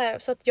allting. Det är så här,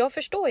 så att jag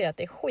förstår ju att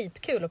det är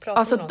skitkul att prata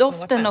med någon. Alltså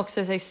doften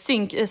också,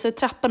 så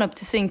trappan upp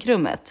till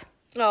synkrummet.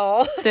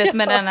 Ja. Du vet,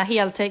 med den här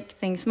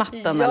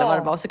heltäckningsmattan eller vad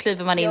det var. Och så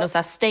kliver man in och så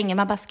här stänger.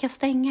 Man bara, ska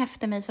stänga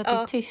efter mig så att det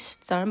är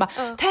tyst. Så de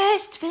bara,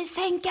 tyst, vi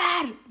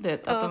sänker! Du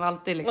vet, att de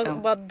alltid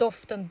liksom... Bara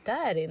doften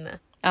där inne.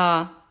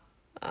 Ja.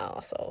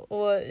 Alltså,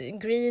 och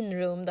green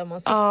room där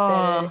man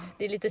sitter.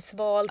 Det är lite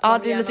svalt.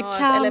 Det är lite kallt.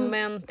 kallt.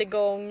 Element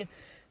igång.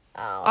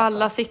 Alltså.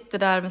 Alla sitter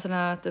där med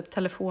sina typ,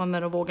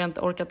 telefoner och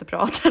orkar inte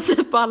prata.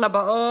 Typ, och alla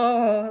bara,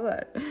 så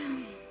här.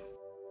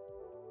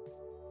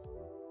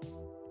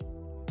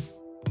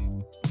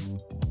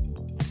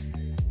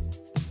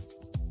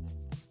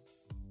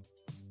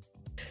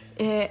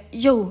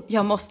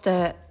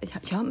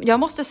 Jag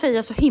måste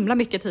säga så himla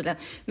mycket tydligen.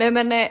 Nej,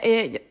 men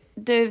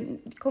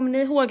kommer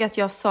ni ihåg att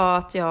jag sa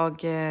att jag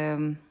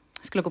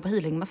skulle gå på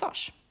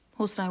healingmassage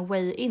hos den här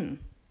Way In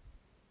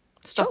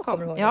Stockholm? Jag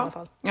kommer ihåg i alla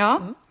fall.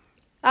 Ja.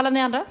 Alla ni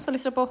andra som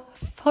lyssnade på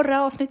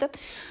förra avsnittet.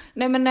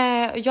 Nej, men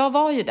jag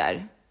var ju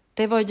där.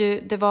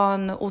 Det var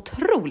en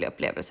otrolig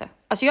upplevelse.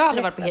 Alltså jag har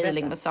aldrig varit på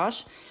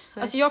healingmassage.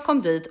 Alltså jag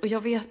kom dit och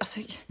jag vet, alltså,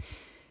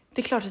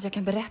 det är klart att jag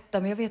kan berätta,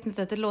 men jag vet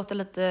inte, att det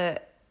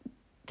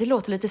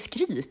låter lite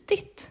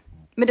skrytigt.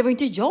 Men det var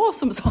inte jag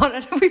som sa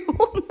det var ju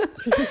hon.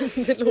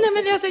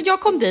 Nej, men alltså,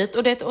 jag kom dit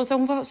och så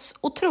hon var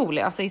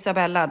otrolig. Alltså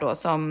Isabella då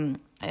som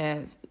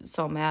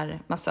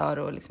är massör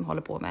och liksom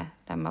håller på med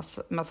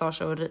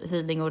massage och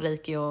healing och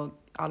reiki och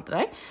allt det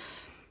där.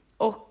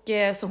 Och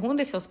så hon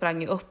liksom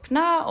sprang ju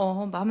öppna och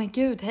hon bara, men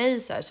gud, hej,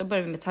 så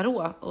började vi med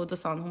tarot. Och då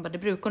sa hon bara, det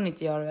brukar hon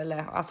inte göra,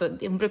 eller alltså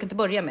hon brukar inte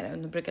börja med det,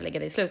 hon brukar lägga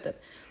det i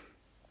slutet.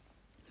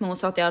 Men hon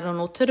sa att jag hade en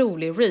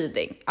otrolig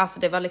reading. Alltså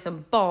det var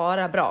liksom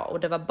bara bra. Och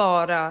det var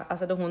bara,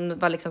 alltså hon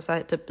var liksom så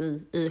här typ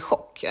i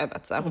chock över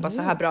att så här, hon bara,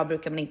 så här bra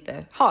brukar man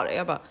inte ha det.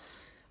 Jag bara,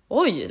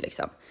 oj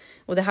liksom.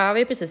 Och det här var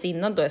ju precis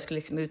innan då jag skulle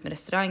liksom ut med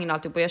restaurangen och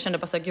alltihop. Och jag kände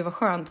bara så här, gud vad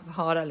skönt att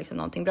få höra liksom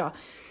någonting bra.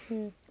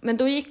 Men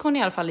då gick hon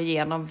i alla fall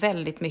igenom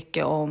väldigt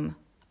mycket om,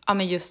 ja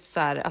men just så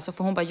här, alltså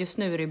för hon bara, just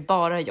nu är det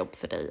bara jobb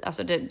för dig.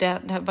 Alltså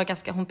det var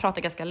ganska, hon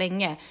pratade ganska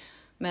länge.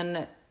 Men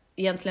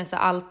egentligen så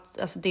allt,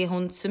 alltså det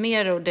hon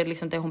summerar och det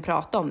liksom det hon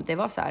pratade om, det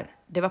var så här,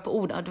 det var på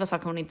ord, det var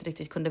saker hon inte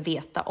riktigt kunde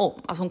veta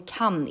om. Alltså hon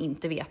kan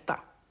inte veta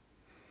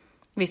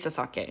vissa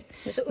saker.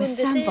 Men så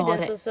under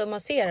tiden så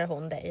masserar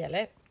hon dig,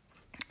 eller?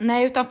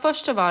 Nej, utan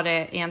först så var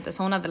det egentligen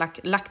så hon hade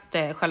lagt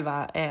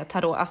själva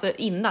tarot, alltså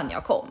innan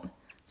jag kom.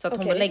 Så att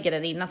hon lägger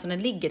den innan, så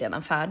den ligger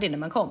redan färdig när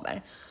man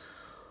kommer.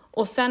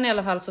 Och sen i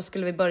alla fall så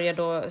skulle vi börja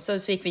då, så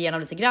gick vi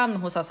igenom lite grann.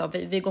 Hon sa så,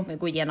 vi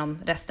går igenom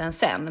resten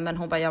sen. Men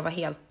hon bara, jag var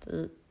helt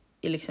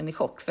i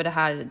chock. För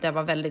det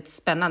var väldigt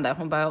spännande.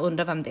 Hon bara, jag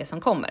undrar vem det är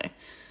som kommer.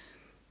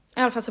 I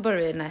alla fall så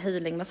började vi den här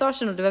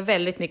healingmassagen. Och det var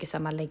väldigt mycket så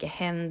här, man lägger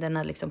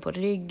händerna liksom på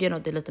ryggen.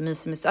 Och det är lite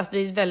mysigt. Alltså det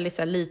är väldigt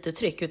så här, lite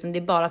tryck. Utan det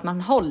är bara att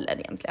man håller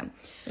egentligen.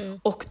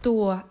 Och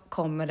då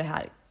kommer det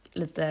här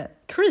lite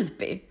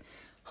creepy.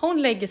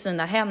 Hon lägger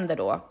sina händer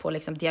då på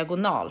liksom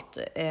diagonalt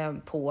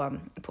på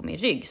min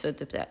rygg. Så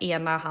typ där,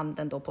 ena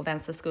handen då på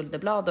vänster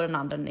skulderblad och den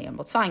andra ner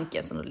mot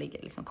svanken som då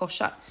ligger liksom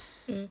korsar.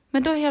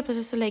 Men då helt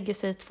plötsligt så lägger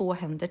sig 2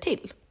 händer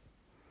till.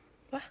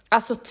 Va?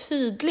 Alltså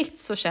tydligt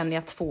så känner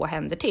jag 2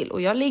 händer till.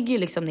 Och jag ligger ju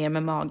liksom ner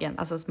med magen,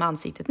 alltså med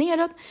ansiktet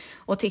neråt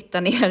och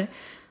tittar ner.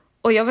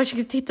 Och jag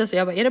försöker titta så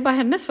jag bara, är det bara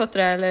hennes fötter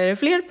eller är det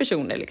fler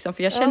personer liksom?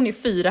 För jag känner ju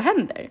 4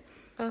 händer.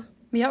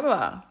 Men jag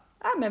bara,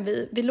 men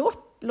vi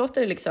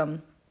låter det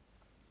liksom...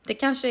 Det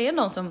kanske är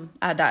någon som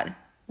är där.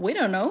 We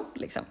don't know,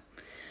 liksom.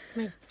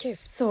 Men gud.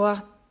 Så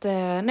att,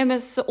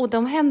 och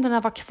de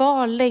händerna var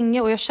kvar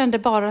länge och jag kände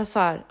bara så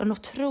här,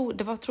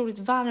 det var otroligt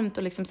varmt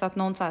och liksom så att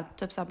någon så här,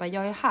 typ så här, bara,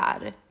 jag är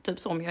här. Typ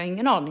så, om jag har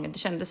ingen aning. Det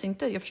kändes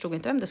inte, jag förstod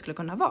inte vem det skulle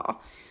kunna vara.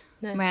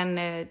 Nej. Men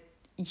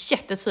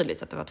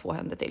jättetydligt att det var 2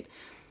 händer till.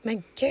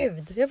 Men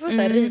gud, jag får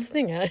så här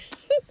rysningar.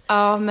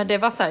 Ja, men det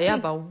var så här,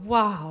 jag bara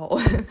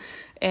wow.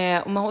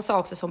 Och hon sa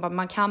också så,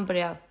 man kan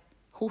börja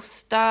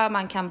hosta,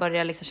 man kan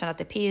börja liksom känna att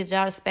det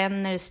pirrar,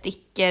 spänner,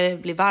 sticker,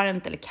 blir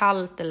varmt eller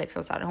kallt eller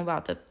liksom så här. Hon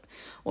bara typ,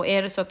 och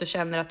är det så att du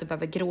känner att du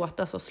behöver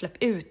gråta så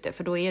släpp ut det,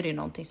 för då är det ju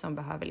någonting som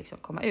behöver liksom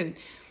komma ut.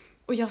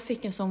 Och jag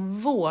fick en sån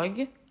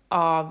våg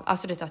av,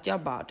 alltså det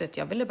att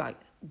jag ville bara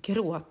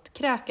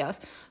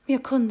gråtkräkas, men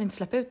jag kunde inte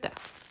släppa ut det.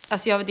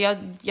 Alltså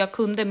jag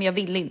kunde, men jag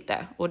ville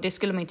inte, och det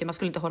skulle man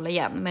skulle inte hålla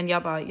igen, men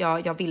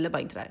jag ville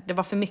bara inte det. Det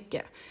var för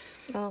mycket.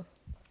 Ja.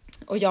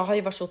 Och jag har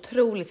ju varit så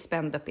otroligt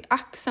spänd upp i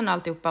axeln och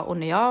alltihopa. Och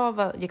när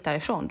jag gick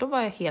därifrån, då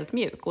var jag helt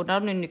mjuk. Och då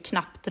hade den ju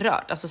knappt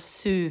rört. Alltså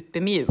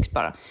supermjukt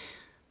bara.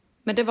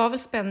 Men det var väl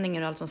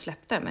spänningen och allt som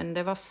släppte. Men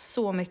det var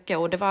så mycket.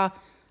 Och det var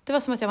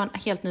som att jag var en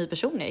helt ny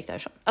person när jag gick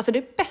därifrån. Alltså det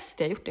är det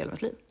bästa jag gjort i hela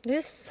mitt liv. Det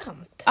är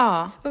sant.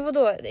 Ja. Men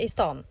vadå, i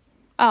stan?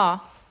 Ja.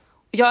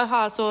 Jag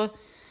har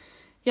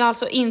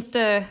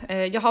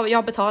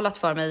betalat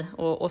för mig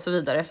och så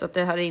vidare. Så att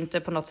det här är inte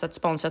på något sätt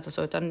sponsrat och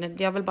så. Utan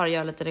jag vill bara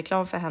göra lite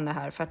reklam för henne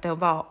här. För att det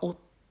var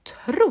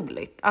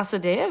otroligt. Alltså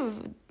det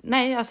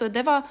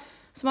var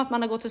som att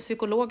man har gått till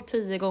psykolog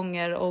 10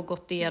 gånger och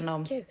gått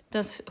igenom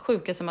den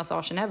sjukaste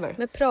massagen ever.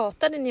 Men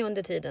pratade ni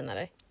under tiden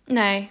eller?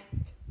 Nej.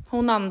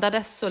 Hon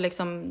andades och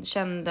liksom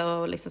kände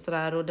och liksom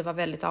sådär. Och det var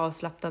väldigt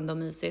avslappnande och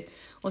mysigt.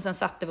 Och sen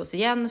satte vi oss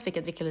igen, fick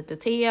jag dricka lite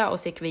te. Och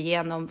så gick vi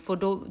igenom, för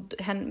då,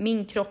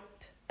 min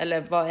kropp,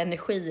 eller vad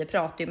energi,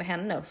 pratar ju med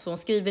henne. Så hon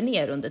skriver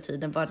ner under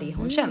tiden vad det är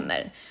hon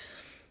känner.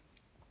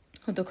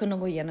 Och då kunde hon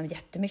gå igenom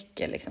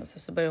jättemycket. Liksom.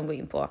 Så började hon gå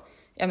in på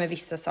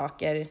vissa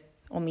saker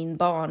om min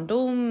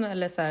barndom.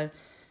 Eller så här,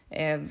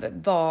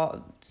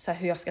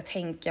 hur jag ska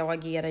tänka och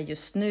agera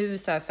just nu.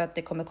 Så här, för att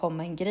det kommer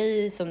komma en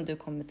grej som du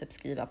kommer typ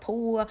skriva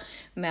på.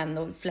 Men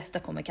de flesta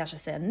kommer kanske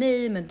säga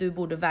nej. Men du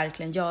borde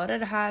verkligen göra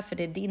det här. För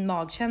det är din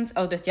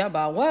magkänsla. Och jag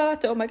bara,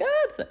 what? Oh my god!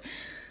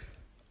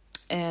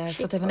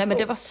 Så men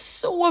det var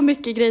så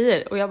mycket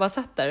grejer. Och jag bara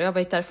satt där och jag bara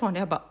gick därifrån. Och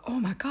jag bara, oh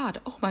my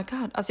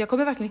god. Alltså jag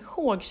kommer verkligen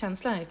ihåg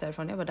känslan när jag gick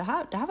därifrån. Jag bara, det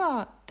här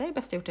är det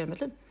bästa jag gjort i hela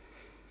mitt liv.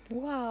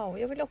 Wow,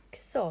 jag vill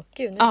också.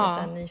 Gud, nu är jag så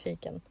här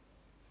nyfiken.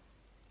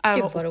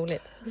 Gud vad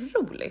roligt.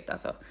 Roligt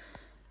alltså.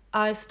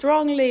 I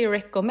strongly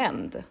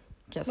recommend. Kan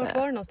jag säga. Vart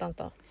var det någonstans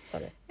då?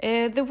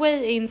 The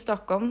Way in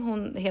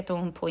Stockholm. Heter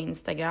hon på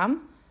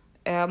Instagram.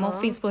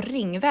 Hon finns på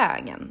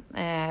Ringvägen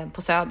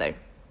på Söder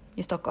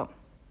i Stockholm.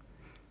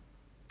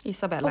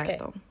 Isabella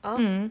heter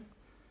hon.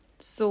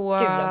 Så,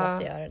 gud, jag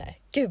måste göra det där.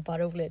 Gud vad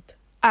roligt.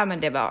 Ja, men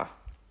det var...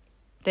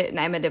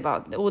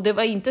 Och det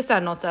var inte så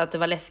här något så att det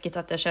var läskigt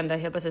att jag kände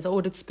helt plötsligt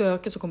så, det är ett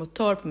spöke som kommer och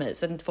tar på mig,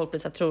 så att inte folk blir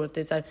så här, tror att det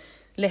är så här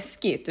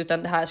läskigt,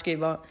 utan det här ska ju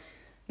vara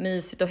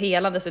mysigt och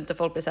helande så att inte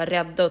folk blir så här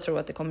rädda och tror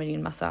att det kommer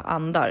in massa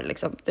andar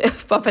liksom.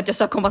 Bara för att jag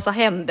ska komma massa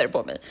händer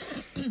på mig.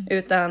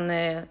 Utan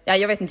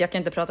jag vet inte, jag kan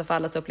inte prata för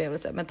allas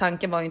upplevelser, men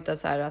tanken var ju inte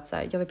så här att så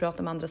här, jag vill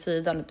prata med andra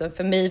sidan, utan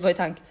för mig var ju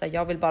tanken så här,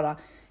 jag vill bara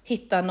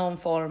hitta någon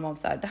form av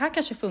så här, det här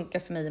kanske funkar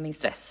för mig och min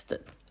stress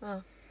typ.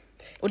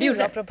 Och det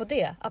gjorde apropå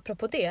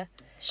det.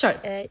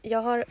 Kör.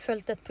 Jag har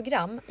följt ett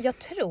program. Jag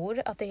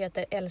tror att det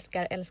heter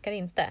Älskar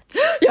inte.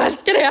 Jag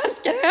älskar det.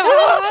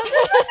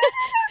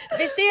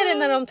 Visst är det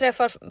när de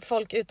träffar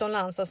folk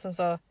utomlands och sen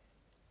så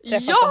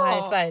träffas de här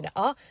i Sverige?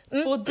 Ja.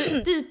 Och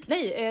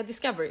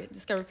Discovery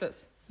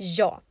Plus.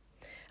 Ja.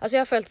 Alltså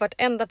jag har följt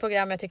vartenda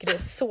program. Jag tycker det är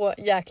så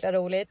jäkla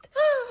roligt.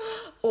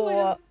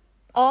 Och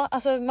ja,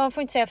 alltså man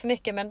får inte säga för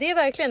mycket, men det är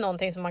verkligen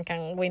någonting som man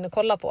kan gå in och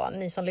kolla på,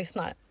 ni som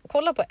lyssnar.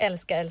 Kolla på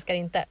Älskar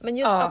inte. Men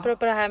just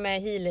apropå det här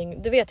med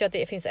healing, du vet ju att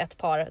det finns ett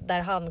par där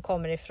han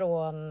kommer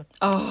ifrån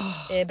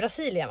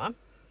Brasilien, va?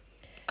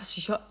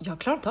 Alltså jag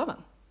klarar inte av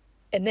den.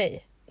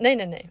 Nej.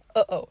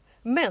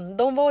 Men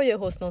de var ju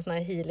hos någon sån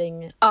här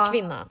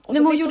healing-kvinna. Och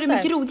hon gjorde det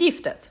med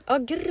grodgiftet. Ja,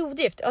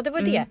 grodgift. Ja, det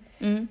var det.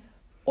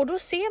 Och då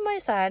ser man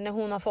ju så här när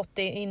hon har fått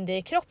in det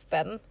i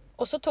kroppen.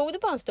 Och så tog det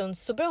bara en stund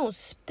så började hon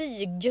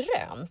spy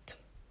grönt.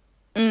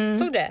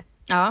 Såg det?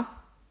 Ja.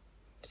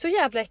 Så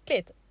jävla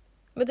äckligt.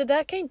 Men det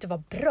där kan ju inte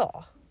vara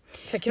bra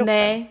för kroppen.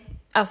 Nej,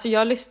 alltså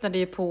jag lyssnade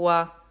ju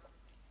på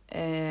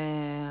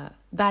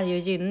Berg och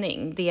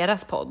Gynning,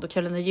 deras podd. Och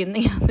Carolina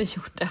Gynning hade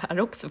gjort det här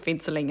också för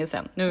inte så länge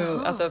sedan.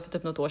 Alltså för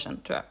typ något år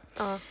sedan tror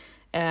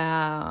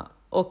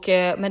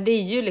jag. Men det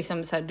är ju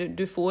liksom så här,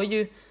 du får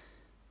ju...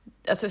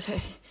 Alltså,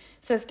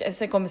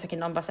 sen kommer säkert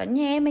någon bara säga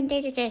nej men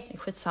det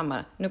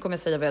skitsamma, nu kommer jag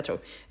säga vad jag tror.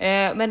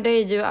 Men det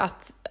är ju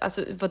att,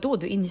 alltså vadå,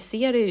 du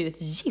injicerar ju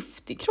ett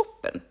gift i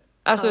kroppen.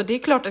 Alltså det är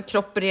klart att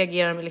kroppen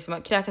reagerar med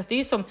liksom kräkas. Det är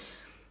ju som,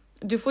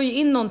 du får ju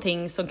in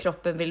någonting som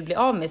kroppen vill bli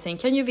av med. Sen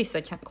kan ju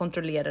vissa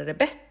kontrollera det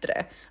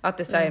bättre. Att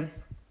det är så här,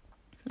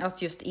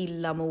 att just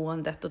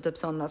illamåendet och typ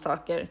sådana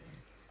saker.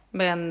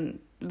 Men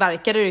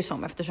verkar det ju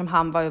som, eftersom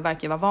han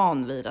verkar vara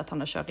van vid att han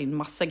har kört in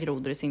massa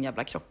grodor i sin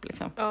jävla kropp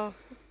liksom. Ja.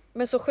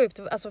 Men så sjukt,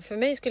 alltså för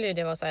mig skulle ju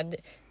det vara så här,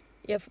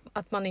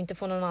 att man inte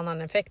får någon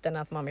annan effekt än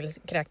att man vill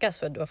kräkas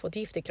för att du har fått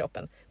gift i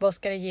kroppen. Vad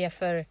ska det ge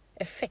för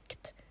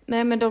effekt?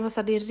 Nej, men de var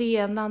så här, det är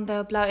renande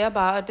och bla. Jag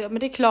bara, men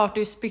det är klart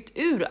du spytt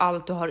ur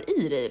allt du har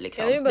i dig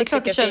liksom. Det är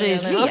klart du kör dig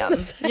ren.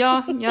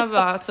 Ja, jag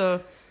bara alltså,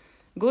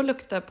 gå och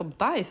lukta på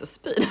bajs och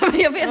spy.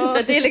 Jag vet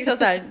inte, det är liksom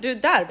så här, du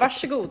där,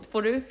 varsågod,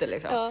 får du ut det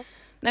liksom. Ja.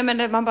 Nej,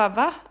 men man bara,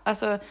 va?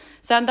 Alltså,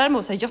 sen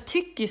däremot så här, jag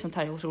tycker ju sånt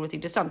här är otroligt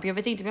intressant. Men jag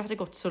vet inte om jag hade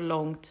gått så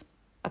långt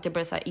att jag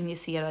började så här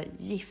injicera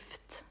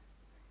gift.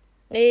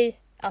 Nej,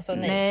 alltså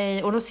nej.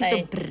 Nej, och de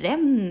sitter och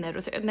bränner.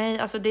 Och så, nej,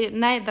 alltså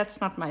nej,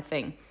 that's not my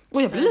thing.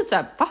 Och jag blir lite så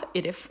här, va?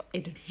 Är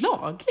det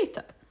lagligt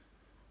här?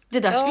 Det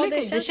där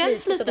det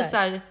känns lite så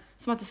här,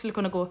 som att det skulle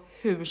kunna gå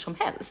hur som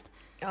helst.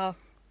 Ja.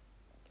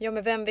 Ja,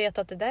 men vem vet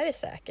att det där är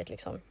säkert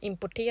liksom?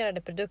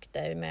 Importerade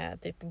produkter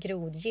med typ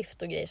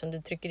grodgift och grejer som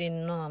du trycker in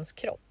i någon annans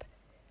kropp.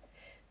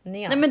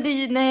 Nej, men det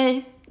är ju,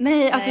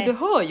 nej, alltså du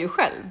hör ju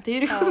själv. Det är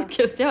ju det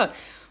sjukaste jag hör.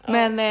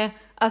 Men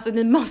Alltså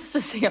ni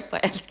måste se på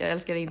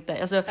älskar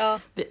inte. Alltså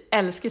vi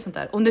älskar sånt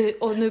där.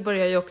 Och nu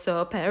börjar ju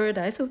också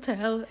Paradise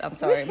Hotel. I'm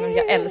sorry, men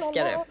jag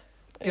älskar det.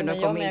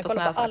 Jag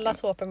kollar på alla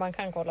såpor man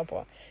kan kolla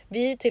på.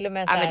 Vi är till och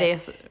med så här, det är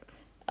så...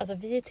 Alltså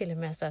vi är till och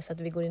med så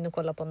att vi går in och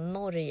kollar på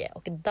Norge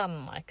och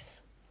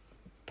Danmarks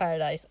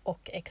Paradise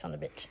och Ex on the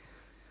Beach.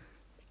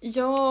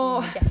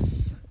 Ja,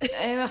 yes.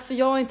 Alltså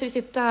jag är inte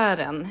riktigt där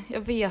än.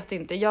 Jag vet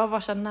inte. Jag var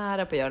så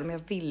nära på att göra det, men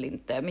jag vill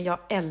inte. Men jag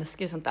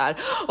älskar ju sånt där.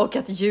 Och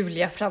att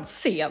Julia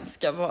Franzén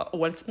ska vara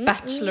årets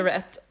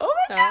Bachelorette. Oh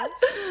my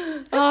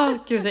god!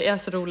 Gud, det är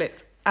så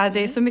roligt. Det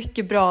är så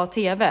mycket bra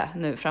tv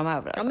nu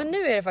framöver. Alltså. Ja, men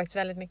nu är det faktiskt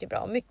väldigt mycket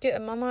bra.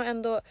 Man har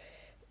ändå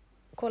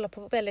kollat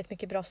på väldigt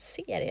mycket bra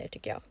serier,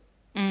 tycker jag.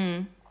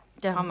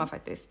 Det har man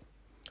faktiskt.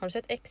 Har du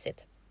sett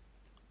Exit?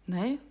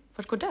 Nej,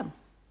 vart går den?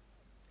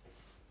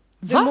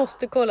 Du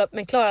måste kolla,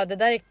 men Klara,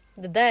 det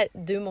där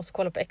du måste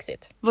kolla på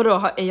Exit.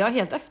 Vadå, är jag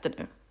helt efter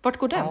nu? Vart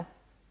går den? Ja.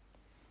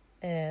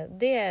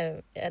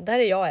 Där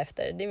är jag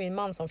efter. Det är min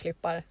man som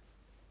flippar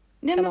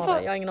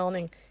kanaler. Jag har ingen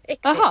aning.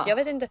 Exit, jag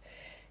vet inte.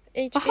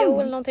 HBO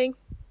eller någonting.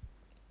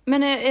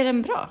 Men är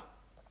den bra?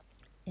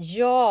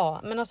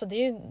 Ja, men alltså det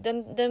är ju,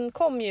 den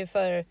kom ju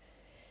för...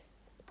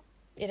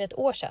 Är det ett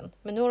år sedan?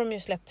 Men nu har de ju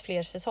släppt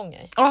fler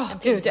säsonger.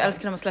 Gud, jag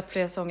älskar när de har släppt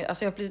fler säsonger.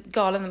 Alltså jag blir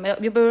galen.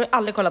 Jag börjar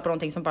aldrig kolla på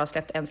någonting som bara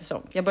släppt en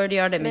säsong. Jag började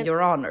göra det med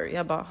Your Honor.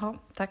 Jag bara,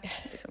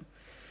 tack. Liksom.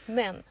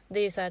 Men det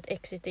är ju så här att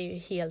Exit är ju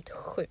helt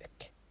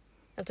sjuk.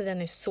 Alltså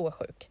den är så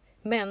sjuk.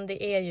 Men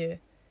det är ju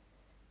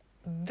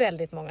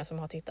väldigt många som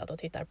har tittat och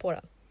tittar på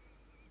den.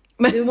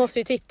 Men... Du måste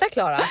ju titta,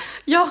 Klara.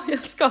 Ja,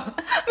 jag ska.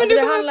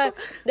 Men alltså,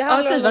 det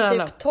handlar om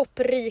de typ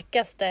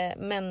topprikaste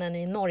männen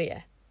i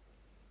Norge.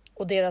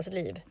 Och deras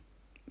liv.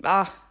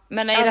 Ja,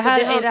 men är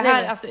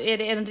alltså, är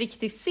det en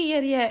riktig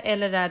serie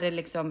eller är det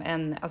liksom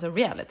en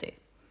reality?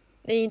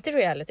 Det är inte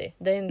reality,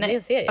 det är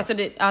en serie. Alltså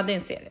det är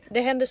en serie.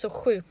 Det händer så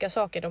sjuka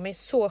saker, de är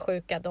så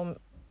sjuka, de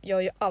gör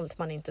ju allt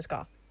man inte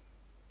ska.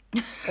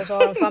 Och så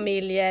har de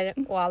familjer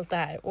och allt det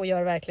här och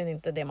gör verkligen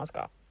inte det man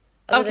ska.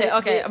 Alltså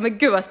Okej, men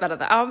gud vad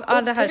spännande.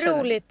 Det här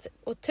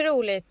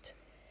otroligt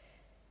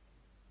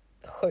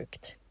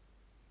sjukt.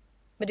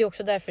 Men det är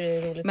också därför det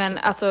är roligt.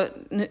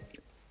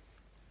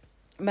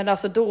 Men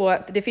alltså då,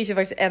 det finns ju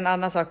faktiskt en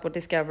annan sak på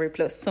Discovery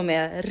Plus som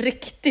är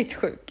riktigt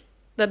sjuk.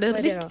 Den är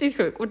riktigt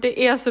sjuk och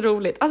det är så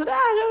roligt. Alltså det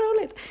är så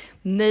roligt.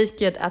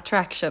 Naked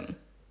Attraction.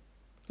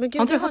 Men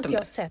gud, det har inte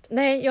jag sett.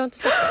 Nej, jag har inte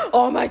sett det.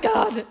 Oh my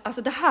god.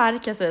 Alltså det här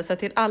kan jag säga så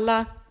till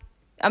alla,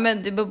 det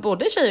är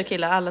både tjejer och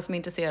killar, alla som är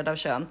intresserade av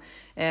kön.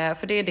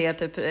 För det är det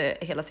typ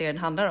hela serien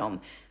handlar om.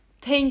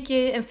 Tänk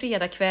er en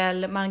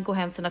fredagkväll, man går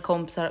hem till sina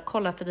kompisar,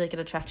 kollar för Naked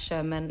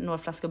Attraction med några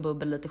flaskor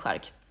bubbel, lite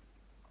skärk.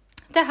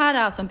 Det här är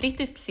alltså en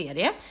brittisk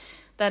serie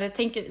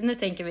där nu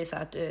tänker vi så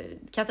här att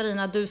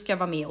Katarina, du ska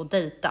vara med och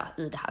dejta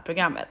i det här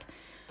programmet.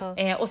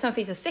 Och sen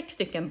finns det 6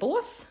 stycken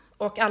bås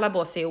och alla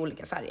bås är i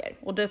olika färger.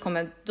 Och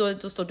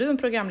då står du en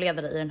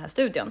programledare i den här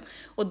studion.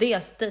 Och det är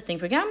ett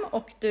datingprogram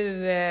och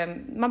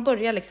man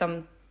börjar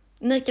liksom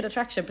Naked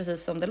Attraction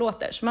precis som det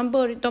låter. Så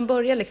de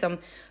börjar liksom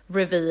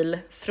reveal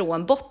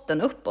från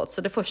botten uppåt.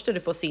 Så det första du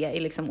får se är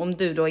liksom, om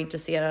du då är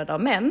intresserad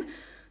av män,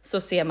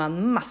 så ser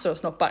man massor av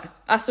snoppar.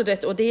 Alltså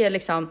det är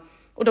liksom,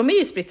 och de är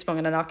ju spritt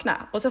språngande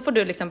nakna. Och så får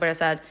du liksom börja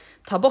så här,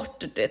 ta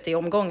bort det i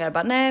omgångar.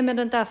 Bara, nej men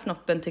den där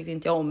snoppen tyckte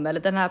inte jag om. Eller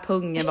den här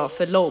pungen var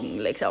för lång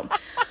liksom.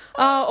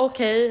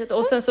 Okej.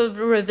 Och sen så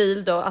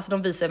reveal då, alltså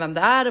de visar vem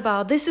det är. Och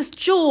bara, this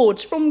is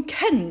George from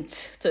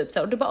Kent. Typ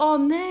så. Och du bara,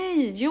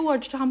 nej,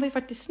 George, han var ju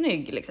faktiskt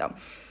snygg liksom.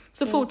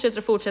 Så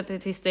fortsätter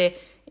tills det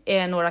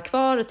är några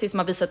kvar. Tills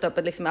man visat upp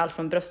liksom allt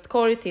från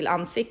bröstkorg till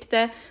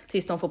ansikte.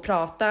 Tills de får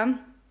prata.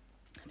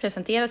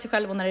 Presentera sig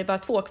själv, och när det är bara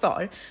 2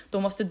 kvar, då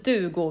måste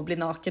du gå och bli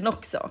naken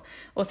också.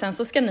 Och sen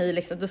så ska ni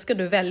liksom, då ska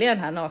du välja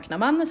den här nakna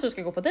mannen som du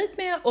ska gå på dejt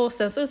med, och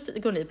sen så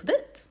går ni på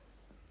dejt.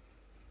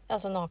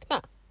 Alltså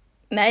nakna?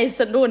 Nej,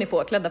 så då är ni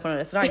påklädda på en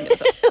restaurang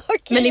alltså.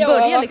 Okay, men ni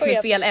börjar liksom i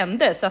fel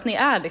ände, så att ni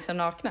är liksom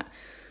nakna.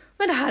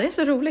 Men det här är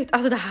så roligt.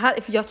 Alltså det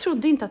här, för jag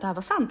trodde inte att det här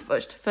var sant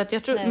först, för att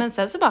jag trodde, men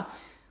sen så bara,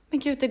 men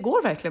gud, det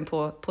går verkligen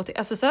på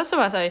alltså så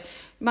var det så här,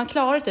 man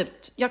klarar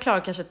jag klarar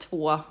kanske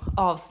 2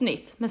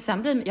 avsnitt, men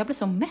sen jag blir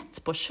så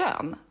mätt på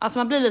kön. Alltså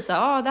man blir lite så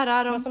här, där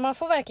är de. Alltså man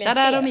får verkligen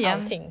se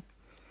allting.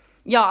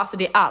 Ja, alltså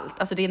det är allt.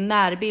 Alltså det är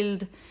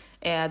närbild,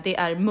 det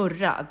är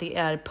murra, det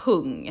är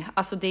pung.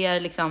 Alltså det är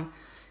liksom,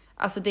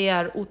 alltså det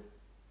är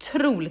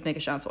otroligt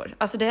mycket könshår.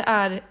 Alltså det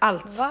är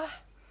allt. Va?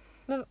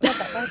 Men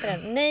vänta, vad heter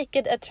den?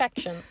 Naked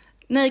Attraction.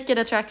 Naked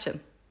Attraction.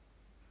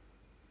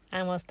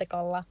 Jag måste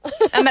kolla.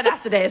 Ja, men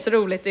alltså det är så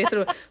roligt. Det är så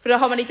roligt. För då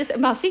har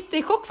man sitter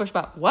i chock först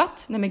bara,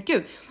 what? Nej men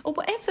gud. Och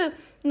på ett sätt,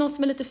 något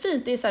som är lite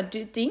fint, det är så här,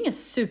 det är inga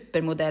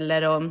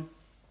supermodeller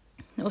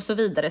och så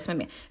vidare som är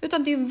med.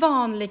 Utan det är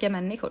vanliga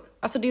människor.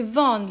 Alltså det är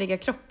vanliga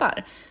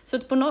kroppar. Så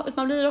att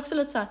man blir också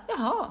lite så här,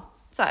 jaha.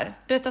 Så här,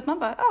 du vet att man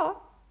bara,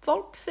 ja,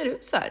 folk ser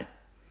ut så här.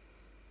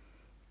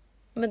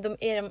 Men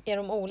är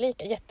de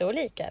olika?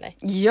 Jätteolika eller?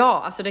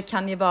 Ja, alltså det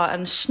kan ju vara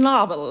en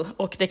schnabel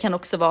och det kan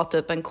också vara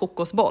typ en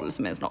kokosboll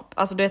som är en snopp.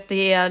 Alltså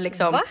det är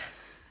liksom... Va?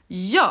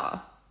 Ja.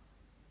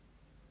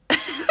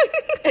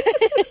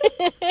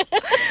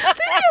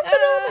 är så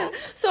roligt.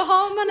 Så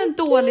har man en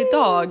dålig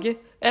dag,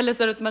 eller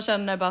så att man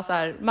känner bara så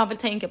här, man vill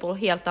tänka på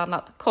helt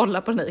annat,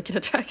 kolla på Naked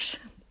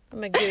Attraction.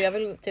 Men gud, jag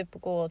vill typ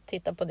gå och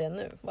titta på det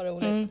nu. Vad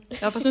roligt.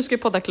 Ja, fast nu ska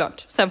vi podda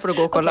klart. Sen får du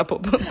gå och kolla på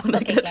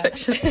Naked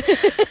Attraction.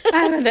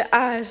 Nej, men det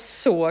är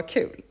så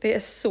kul. Det är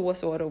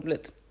så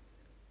roligt.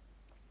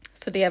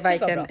 Så det är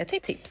verkligen ett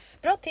tips.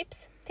 Bra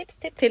tips. Tips.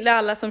 Till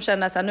alla som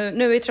känner så här,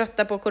 nu är vi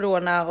trötta på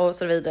corona och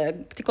så vidare.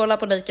 Kolla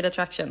på Naked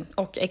Attraction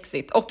och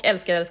Exit. Och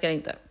älskar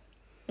inte.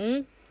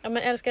 Ja, men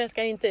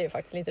älskar inte är ju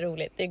faktiskt lite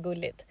roligt. Det är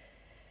gulligt.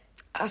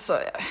 Alltså,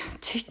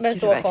 jag tycker men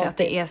så verkligen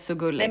konstigt. att det är så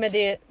gulligt.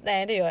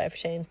 Nej, det gör jag i och för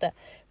sig inte.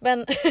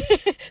 Men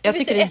jag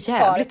tycker det är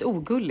jävligt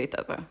ogulligt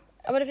alltså.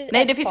 Ja, men det finns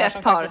det finns ett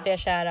som par. Faktiskt är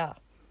kära.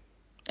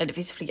 Ja, det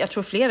finns fler. Jag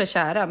tror fler är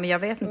kära, men jag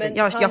vet inte. Men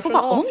Jag får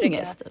bara Afrika,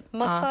 ångest.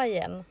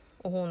 Massajen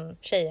och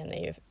tjejen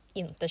är ju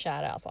inte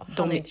kära alltså.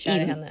 De är inte kär i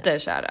henne. inte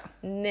kära.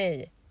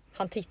 Nej,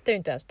 han tittar ju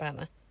inte ens på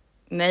henne.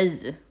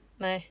 Nej.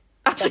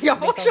 Alltså Så jag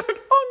får liksom... sån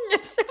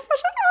ångest.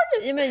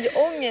 Ja, men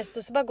ångest,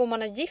 och så bara går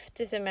man och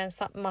gifter sig med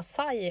en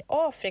Massai i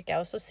Afrika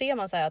och så ser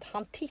man så här att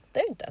han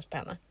tittar ju inte ens på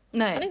henne.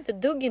 Nej. Han är inte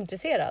dugg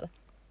intresserad.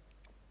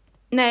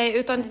 Nej,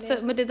 utan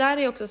men det där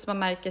är också som man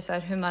märker så här,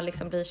 hur man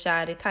liksom blir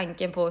kär i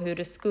tanken på hur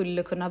det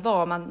skulle kunna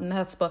vara. Man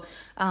möts på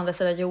andra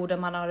sidan jorden,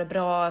 man har det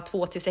bra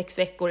 2 till 6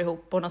 veckor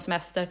ihop på någon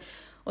semester.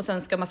 Och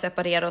sen ska man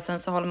separera och sen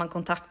så håller man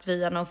kontakt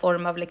via någon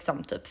form av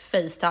liksom typ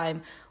FaceTime.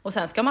 Och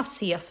sen ska man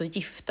ses och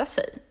gifta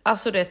sig.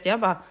 Alltså det jag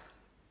bara...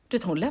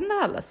 hon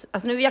lämnar alla.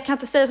 Alltså nu, jag kan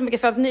inte säga så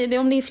mycket för att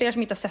om ni är fler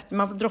som inte har sett,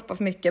 man får droppa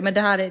för mycket. Men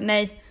det här är,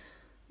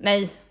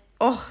 nej.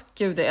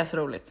 Gud, det är så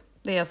roligt.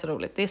 Det är så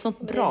roligt. Det är sånt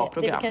bra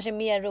program. Det är kanske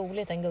mer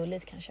roligt än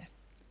gulligt kanske.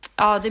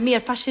 Ja, det är mer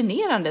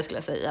fascinerande skulle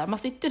jag säga. Man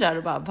sitter där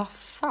och bara, vad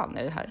fan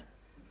är det här?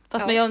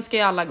 Fast men jag önskar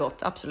ju alla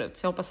gott, absolut.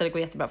 Jag hoppas att det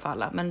går jättebra för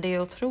alla. Men det är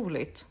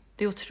otroligt.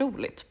 Det är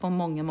otroligt på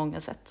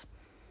många sätt.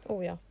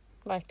 Oh ja,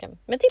 verkligen.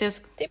 Men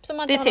tips om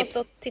man inte har något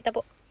att titta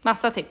på.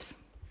 Massa tips.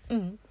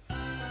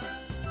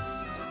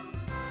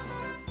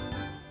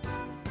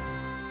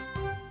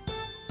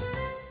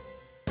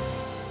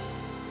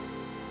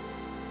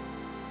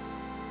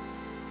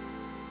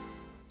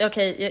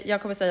 Okej,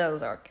 jag kommer säga en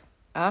sak.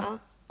 Ja.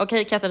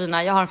 Okej,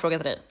 Katarina, jag har en fråga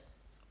till dig.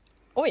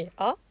 Oj,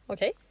 ja,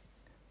 okej.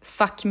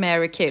 Fuck,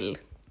 marry, kill.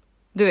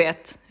 Du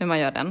vet hur man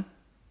gör den.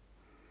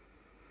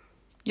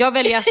 Jag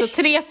väljer alltså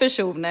 3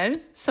 personer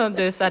som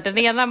du sa. Den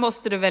ena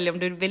måste du välja om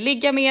du vill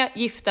ligga med,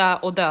 gifta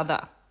och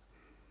döda.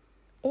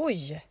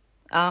 Oj.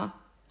 Ja,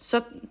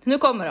 så nu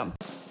kommer de.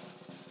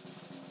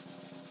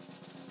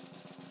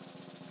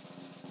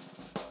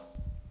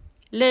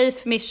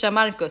 Leif, Mischa,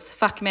 Marcus.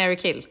 Fuck, marry,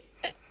 kill.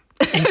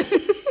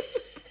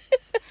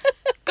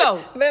 Go!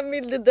 Vem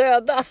vill du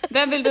döda?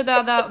 Vem vill du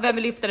döda, vem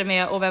vill gifta dig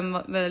med och vem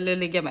vill du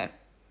ligga med?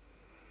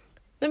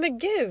 Nej men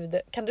gud,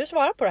 kan du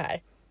svara på det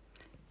här?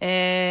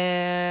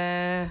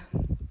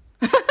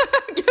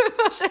 Gud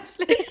vad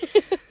känsligt.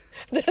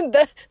 Den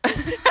där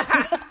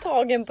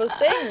tagen på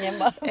sängen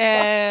bara.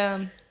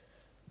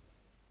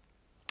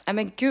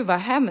 Men gud vad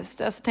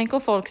hemskt. Alltså, tänk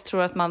om folk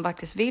tror att man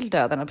faktiskt vill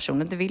döda den här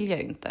personen. Det vill jag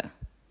ju inte.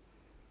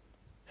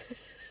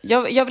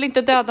 Jag vill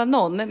inte döda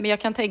någon, men jag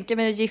kan tänka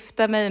mig att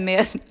gifta mig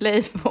med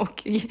Leif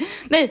och...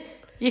 Nej,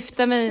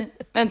 gifta mig...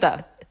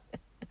 Vänta.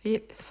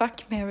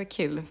 Fuck, marry,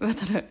 kill.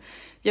 Vänta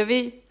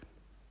nu.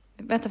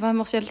 Vad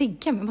måste jag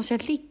ligga med? Måste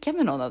jag ligga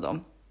med någon av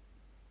dem?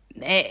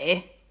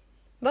 Nej.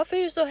 Varför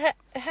är du så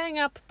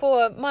hang up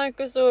på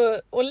Marcus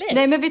och Leif?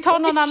 Nej, men vi tar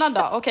någon annan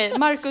då. Okej,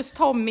 Marcus,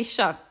 Tom,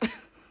 Mischa.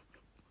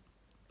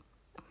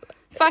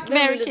 Fuck,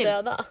 marry, kill.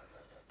 Döda?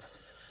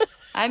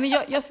 Nej, men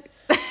jag...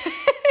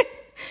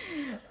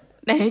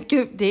 Nej,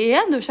 gud, det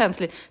är ändå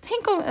känsligt.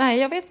 Tänk om... Nej,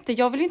 jag vet inte.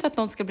 Jag vill inte att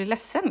någon ska bli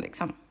ledsen,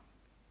 liksom.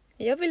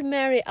 Jag vill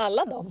marry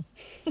alla dem.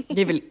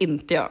 Det vill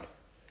inte jag.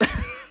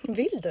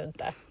 Vill du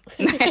inte?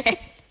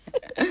 Nej.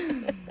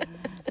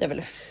 Jag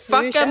vill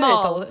fuck them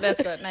all.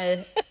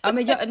 Nej. Ja,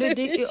 men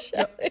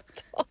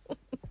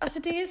alltså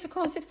det är så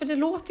konstigt, för det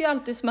låter ju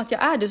alltid som att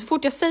jag är det. Så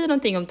fort jag säger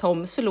någonting om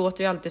Tom så låter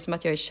det ju alltid som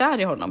att jag är kär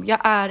i honom. Jag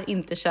är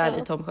inte kär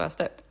i Tom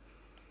Sjöstedt.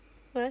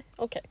 Nej,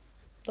 okej.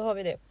 Då har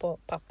vi det på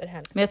papper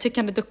här. Men jag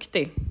tycker han är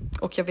duktig.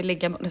 Och jag vill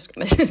ligga med... Nej,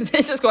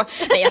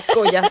 jag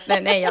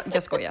skojar. Nej,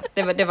 jag skojar.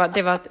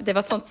 Det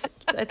var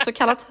ett så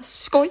kallat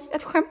skoj.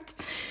 Ett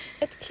skämt.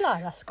 Ett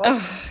klara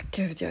skoj.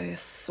 Gud, jag är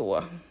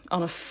så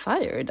on a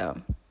fire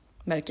idag.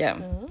 Märker jag.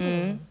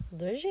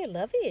 Då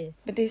gillar vi.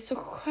 Men det är så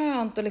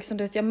skönt. Och liksom,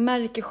 du vet, jag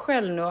märker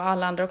själv nu och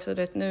alla andra också.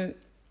 Du vet, nu,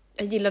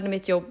 jag gillade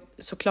mitt jobb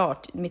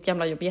såklart. Mitt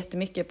gamla jobb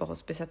jättemycket på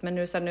hospicet. Men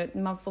nu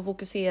man får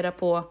fokusera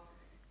på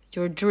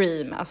your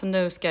dream. Alltså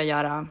nu ska jag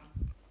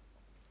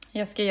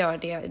göra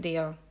det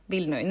jag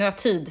vill nu. Nu har jag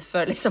tid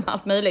för liksom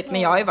allt möjligt.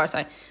 Men jag har ju varit så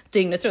här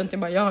dygnet runt.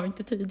 Jag har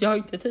inte tid.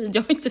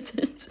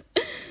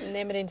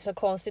 Nej, men det är inte så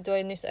konstigt. Du har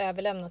ju nyss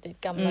överlämnat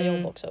ditt gamla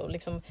jobb också. Och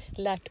liksom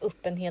lärt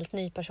upp en helt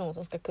ny person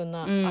som ska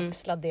kunna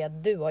axla det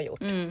du har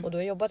gjort. Och du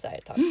har jobbat där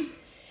ett tag.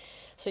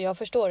 Så jag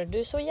förstår det. Du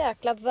är så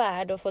jäkla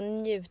värd att få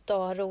njuta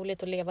och ha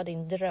roligt och leva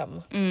din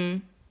dröm.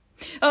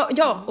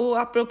 Ja, och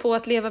apropå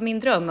att leva min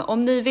dröm.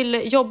 Om ni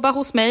vill jobba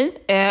hos mig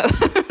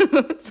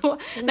Så,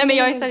 nej men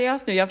jag är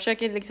seriös nu. Jag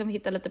försöker liksom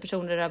hitta lite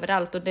personer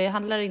överallt. Och det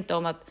handlar inte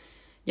om att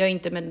jag är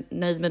inte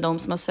nöjd med de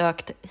som har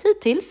sökt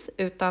hittills.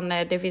 Utan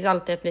det finns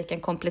alltid att vi kan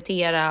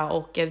komplettera.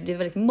 Och det är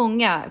väldigt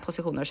många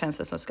positioner och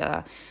tjänster som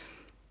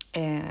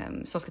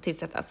ska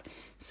tillsättas.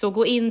 Så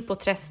gå in på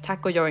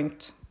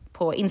Tresstacojoint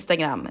på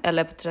Instagram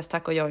eller på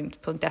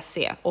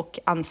tresstacojoint.se och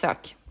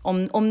ansök.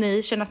 Om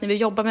ni känner att ni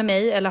vill jobba med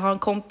mig eller har en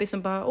kompis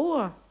som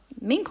bara,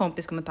 min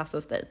kompis kommer passa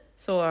hos dig.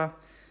 Så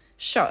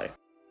kör.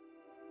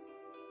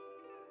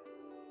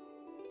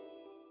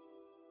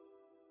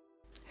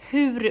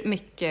 Hur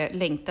mycket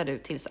längtar du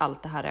tills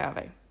allt det här är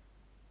över?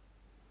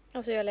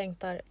 Alltså jag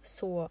längtar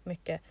så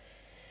mycket.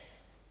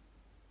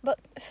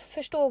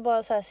 Förstå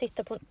bara så här,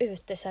 sitta på en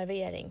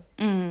uteservering.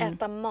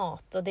 Äta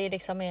mat och det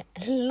liksom är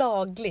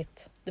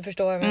lagligt. Du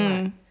förstår vad jag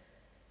menar?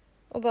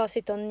 Och bara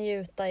sitta och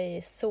njuta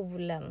i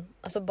solen.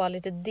 Alltså bara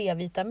lite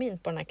D-vitamin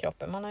på den här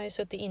kroppen. Man har ju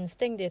suttit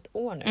instängd i ett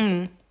år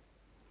nu. Typ.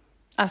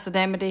 Alltså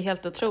men det är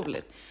helt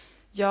otroligt.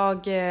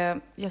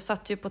 Jag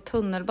satt ju på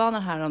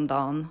tunnelbanan här om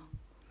dagen.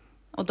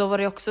 Och då var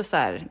det också så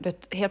här,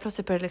 helt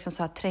plötsligt började det liksom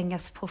så här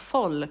trängas på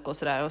folk och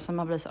sådär. Och så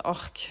man blir så,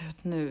 gud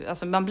nu.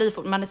 Alltså man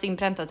är så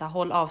inpräntad så här,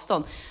 håll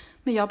avstånd.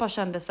 Men jag bara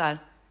kände så här,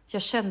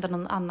 jag kände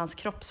någon annans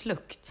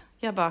kroppslukt.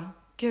 Jag bara,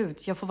 gud,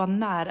 jag får vara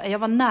nära. Jag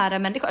var nära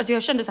människor. Alltså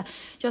jag kände så här,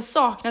 jag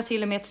saknar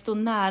till och med att stå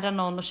nära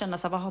någon och känna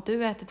så här, vad har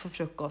du ätit för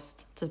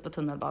frukost? Typ på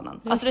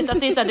tunnelbanan. Alltså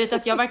det är så här,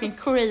 att jag verkligen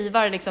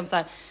cravar liksom så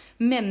här,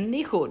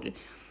 människor.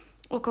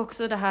 Och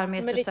också det här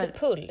med typ, lite så här,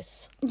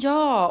 puls.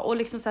 Ja, och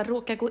liksom så här,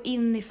 råka gå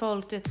in i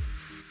folk, vet,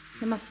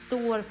 när man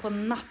står på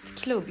en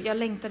nattklubb. Jag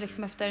längtar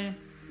liksom efter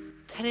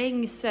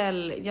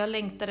trängsel. Jag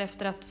längtar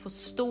efter att få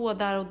stå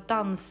där och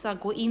dansa,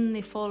 gå in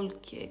i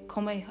folk,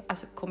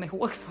 komma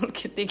ihåg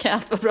folk. Det kan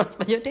alltid vara bra att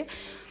man gör det.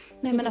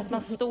 Nej, men att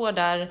man står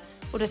där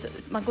och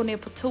man går ner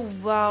på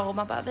toa och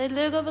man bara, vill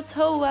du gå på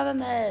toa med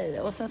mig?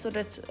 Och sen så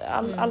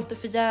allt är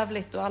för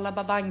jävligt och alla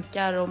bara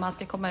bankar och man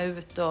ska komma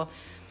ut och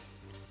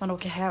man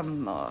åker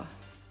hem och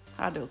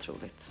det är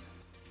otroligt.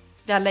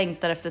 Jag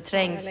längtar efter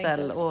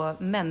trängsel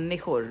och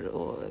människor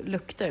och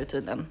lukter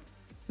tydligen.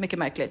 Mycket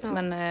märkligt.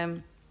 Ja.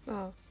 Men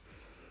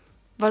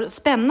vad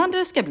spännande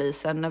det ska bli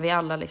sen när vi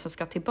alla liksom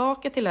ska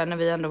tillbaka till det. När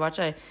vi ändå varit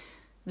så här,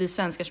 vi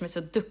svenskar som är så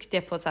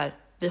duktiga på så här,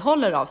 vi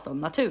håller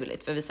avstånd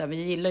naturligt. För vi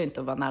gillar ju inte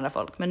att vara nära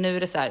folk. Men nu är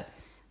det så här,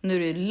 nu är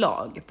det ju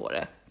lag på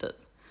det typ.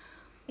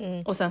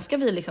 Och sen ska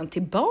vi liksom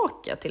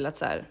tillbaka till att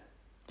så här,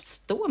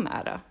 stå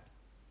nära.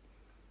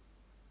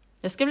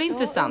 Det ska bli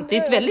intressant. Det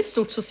är ett väldigt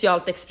stort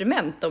socialt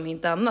experiment om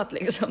inte annat.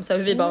 Liksom. Så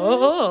vi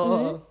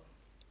bara...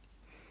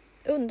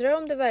 Undrar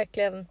om det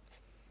verkligen...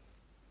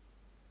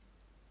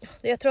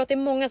 Jag tror att det är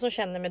många som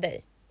känner med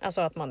dig.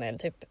 Alltså att man är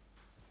typ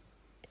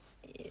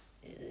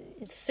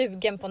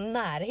sugen på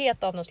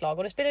närhet av något slag.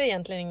 Och det spelar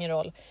egentligen ingen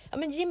roll. Ja,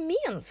 men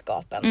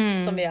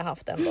gemenskapen som vi har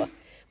haft ändå.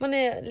 Man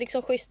är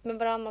liksom schysst med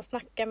varandra. Man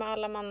snackar med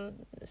alla man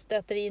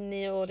stöter in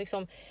i. Och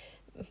liksom...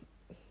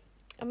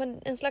 Ja,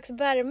 men en slags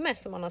värme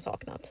som man har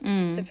saknat.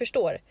 Så jag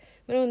förstår.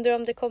 Men undrar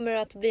om det kommer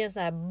att bli en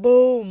sån här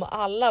boom.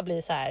 Alla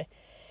blir så här.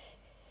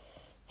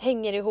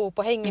 Hänger ihop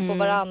och hänger på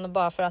varandra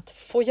bara för att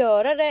få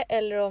göra det.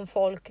 Eller om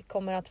folk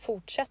kommer att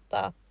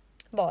fortsätta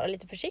vara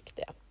lite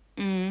försiktiga.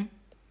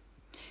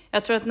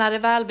 Jag tror att när det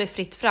väl blir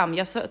fritt fram.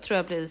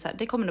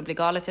 Det kommer nog bli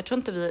galet. Jag tror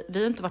inte vi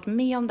har inte varit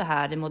med om det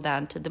här i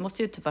modern tid. Det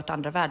måste ju typ varit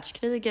andra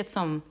världskriget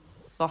som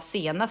var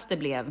senast det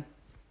blev.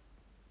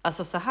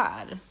 Alltså så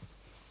här.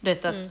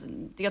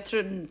 Jag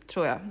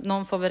tror jag.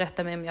 Någon får väl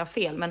rätta mig om jag har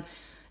fel. Men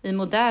i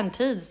modern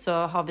tid så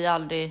har vi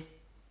aldrig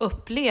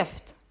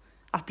upplevt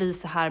att bli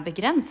så här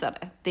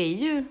begränsade. Det är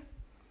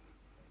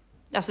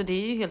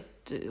ju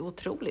helt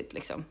otroligt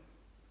liksom.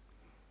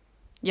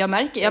 Jag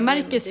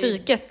märker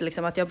psyket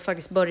liksom, att jag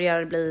faktiskt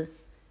börjar bli...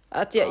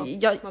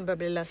 man börjar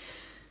bli less.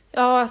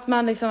 Ja, att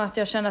man liksom, att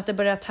jag känner att det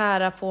börjar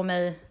tära på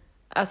mig.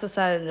 Alltså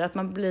så här, att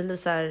man blir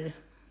lite så här...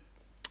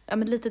 Ja,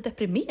 men lite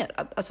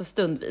deprimerad. Alltså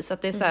stundvis.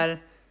 Att det är så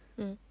här...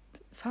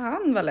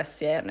 Fan vad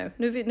less jag är nu.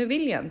 Nu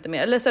vill jag inte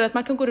mer. Eller så att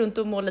man kan gå runt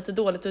och må lite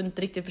dåligt och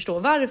inte riktigt förstå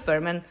varför.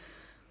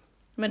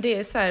 Men det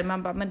är så här,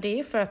 man bara, men det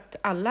är för att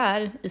alla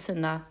är i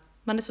sina...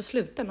 Man är så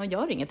sluten och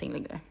gör ingenting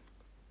längre.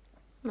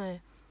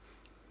 Nej,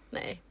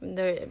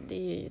 det är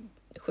ju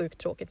sjukt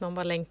tråkigt. Man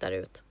bara längtar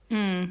ut.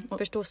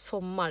 Förstå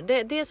sommar.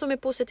 Det som är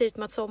positivt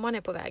med att sommaren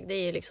är på väg, det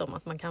är ju liksom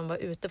att man kan vara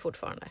ute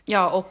fortfarande.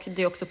 Ja, och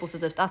det är också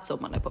positivt att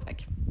sommaren är på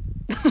väg.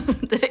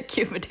 Det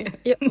räcker ju med det.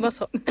 Ja, vad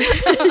så?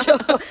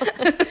 Ja.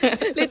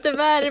 Lite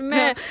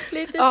värme,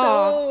 lite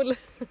sol.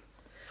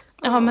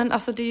 Ja, men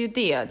alltså det är ju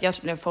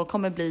det. Folk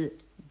kommer bli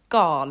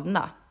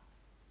galna.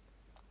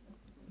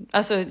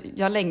 Alltså,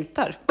 jag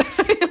längtar.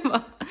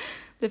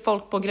 Det är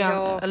folk på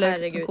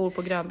som bor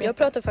på Grönbeta. Jag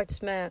pratade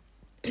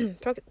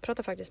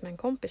faktiskt med en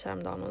kompis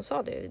häromdagen och hon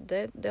sa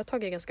det har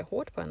tagit ganska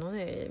hårt på henne. Hon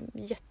är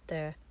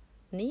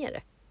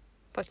jättenere.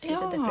 Faktiskt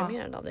lite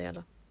deprimerad av det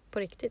hela. På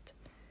riktigt.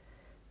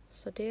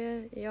 Så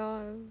det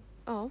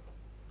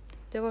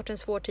har varit en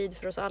svår tid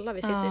för oss alla.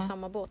 Vi sitter i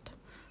samma båt.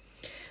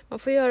 Man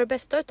får göra det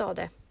bästa utav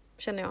det,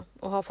 känner jag.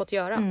 Och har fått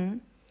göra.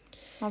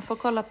 Man får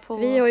kolla på...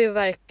 Vi har ju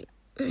verkligen...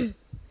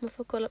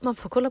 Man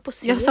får kolla på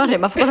serier. Jag sa det,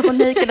 man får kolla på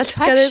Naked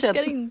Attraction.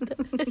 Älskar inte.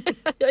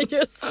 Ja,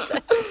 just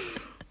det.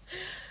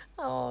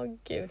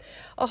 Gud.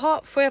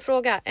 Jaha, får jag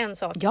fråga en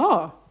sak?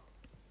 Ja.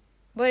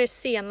 Vad är det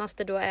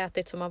senaste du har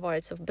ätit som har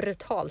varit så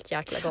brutalt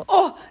jäkla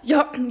gott?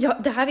 Ja,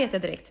 det här vet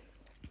jag direkt.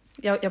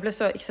 Jag blev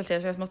så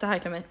exalterad så jag måste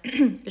harkla mig.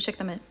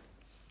 Ursäkta mig.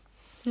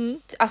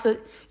 Alltså,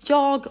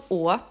 jag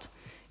åt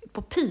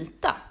på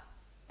Pita,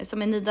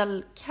 som är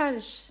Nidal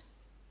Kers.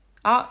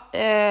 Ja,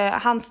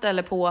 han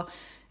ställer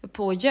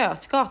på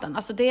Götgatan.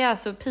 Alltså det är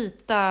alltså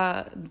pita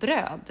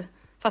bröd.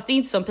 Fast det är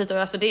inte som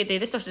pita, alltså det är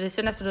det största. Det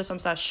ser nästan ut som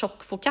så här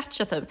tjock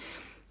focaccia typ.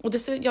 Och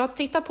jag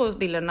tittar på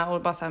bilderna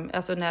och bara så här,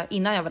 alltså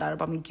innan jag var där och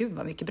bara, men gud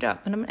vad mycket bröd.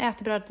 Men när man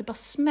äter bröd, det bara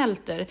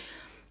smälter.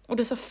 Och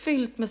det är så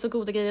fyllt med så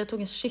goda grejer. Jag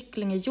tog en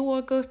kyckling i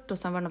yoghurt och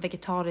sen var det någon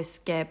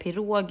vegetarisk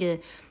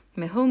pirogi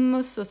med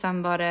hummus. Och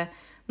sen var det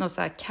någon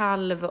så här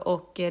kalv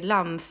och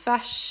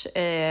lammfärs.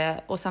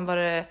 Och sen var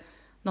det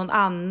någon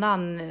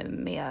annan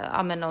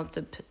med någon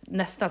typ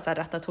nästan så här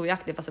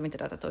ratatouille-aktig, fast som inte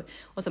ratatouille.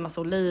 Och så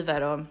massa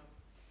oliver och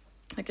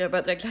jag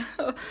började dregla.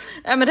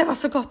 Ja, men det var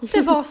så gott.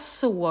 Det var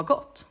så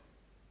gott.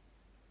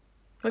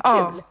 Vad kul.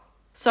 Ja,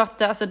 så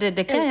att alltså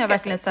det kan jag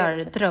verkligen så här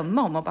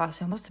drömma om och bara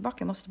så jag måste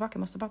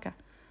tillbaka.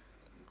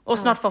 Och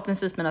snart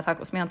förhoppningsvis mina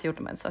tacos, men jag har inte gjort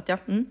dem än, så att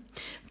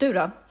Du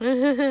då?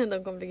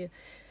 De kommer bli.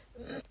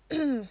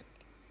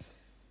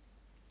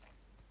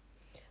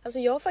 Alltså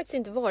jag har faktiskt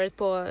inte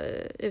varit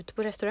ute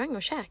på restaurang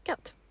och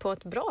käkat på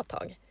ett bra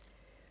tag.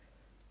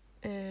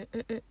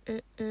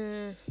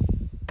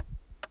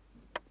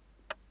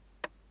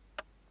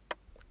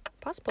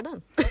 Pass på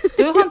den.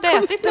 Du har inte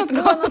ätit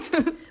något gott.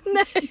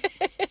 Nej.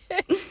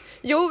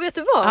 Jo, vet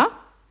du vad? Ja?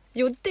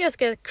 Jo, det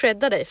ska jag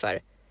credda dig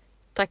för.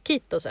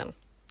 Taquitosen.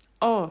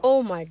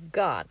 Oh my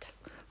god.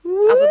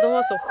 Alltså de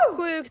var så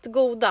sjukt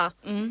goda.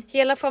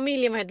 Hela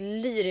familjen var helt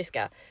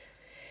lyriska.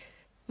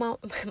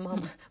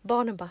 Mamma,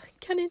 barnen bara,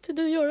 kan inte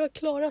du göra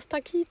Klaras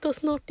taquitos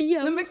snart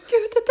igen? Nej men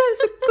gud, det där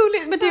är så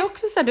gulligt. Men det är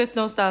också så här, du vet,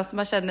 någonstans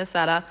man känner så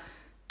här,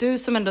 du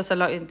som ändå så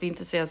här, inte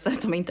intresserad så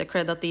att de inte har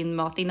creddat din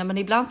mat innan, men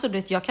ibland så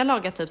vet jag kan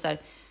laga typ så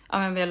här, ja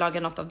men vi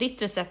lagar något av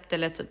ditt recept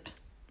eller typ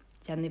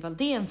Jenny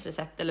Valdéns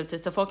recept eller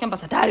typ, så folk kan bara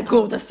säga det här är det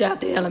godaste jag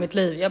ätit i hela mitt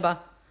liv. Jag bara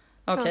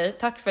okej,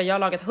 tack för jag har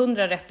lagat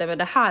 100 rätter, men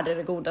det här är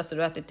det godaste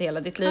du har ätit i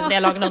hela ditt liv när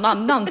jag lagar någon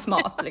annans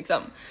mat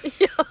liksom.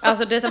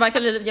 Alltså det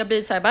är jag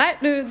blir så här, nej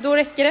nu då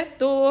räcker det,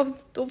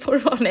 då får det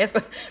vara.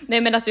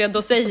 Nej men alltså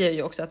då säger jag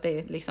ju också att det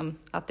är liksom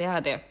att det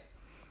är det.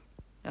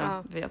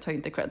 Ja. Jag tar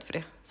inte cred för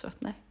det, så att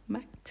nej.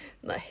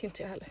 Nej,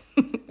 inte jag heller.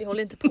 Vi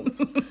håller inte på med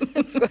sånt.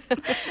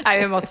 Nej,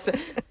 vi måste.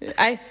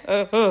 Nej.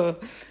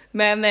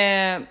 Men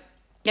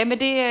men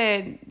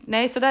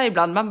det så där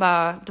ibland man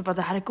bara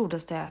det här är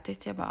godaste jag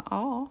ätit. Jag bara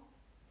ja.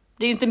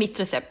 Det är ju inte mitt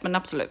recept, men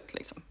absolut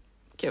liksom.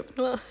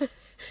 Kul.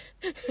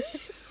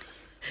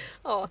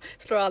 Ja,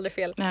 slår aldrig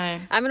fel.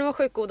 Nej, men de var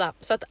sjukt goda.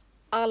 Så att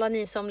alla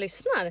ni som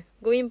lyssnar,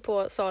 gå in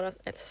på Sara.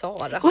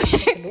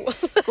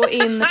 Gå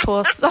in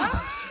på Sara.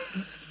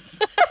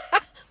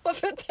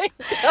 Varför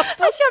tänkte jag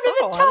på alltså,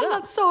 jag har blivit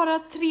kallad Sara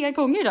 3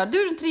 gånger idag.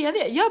 Du är den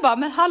 3:e. Jag bara,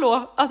 men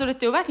hallå. Alltså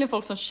det är verkligen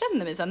folk som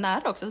känner mig så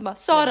nära också. Så bara,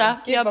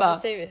 Sara. Gud, jag bara,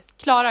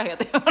 Klara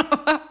heter jag.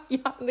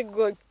 Ja. Det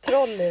går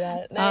troll i det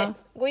här. Nej,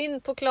 gå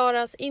in på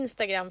Klaras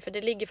Instagram, för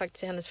det ligger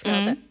faktiskt i hennes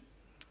flöde.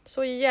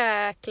 Så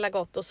jäkla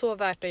gott och så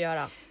värt att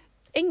göra.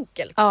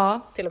 Enkelt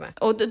till och med.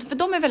 Och för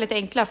de är väldigt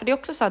enkla, för det är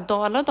också så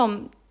här, alla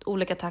de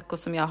olika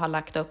tacos som jag har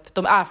lagt upp,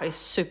 de är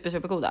faktiskt super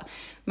goda.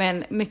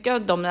 Men mycket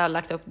av dem jag har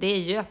lagt upp, det är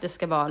ju att det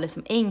ska vara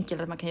liksom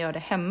enkelt, att man kan göra det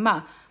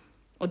hemma.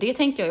 Och det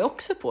tänker jag ju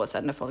också på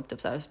sen när folk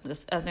typ så här,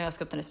 när jag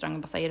ska upp till en restaurang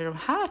och bara säger, är det de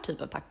här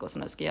typ av tacos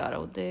som jag ska göra?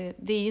 Och det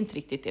är ju inte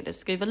riktigt det. Det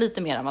ska ju vara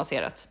lite mer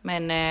avancerat.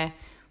 Men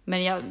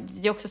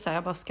det är också så här,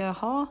 jag bara ska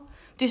ha.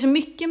 Det är så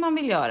mycket man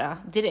vill göra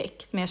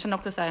direkt, men jag känner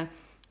också så här,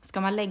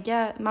 ska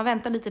man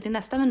väntar lite till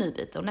nästa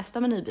menybyte och nästa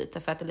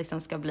menybyte för att det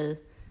liksom ska bli.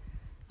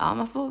 Ja,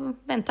 man får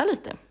vänta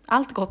lite.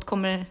 Allt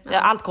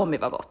kommer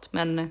vara gott,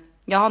 men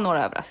jag har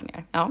några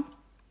överraskningar. Ja.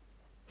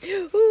 Det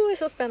är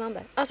så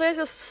spännande. Alltså jag är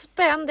så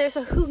spänd, jag är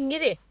så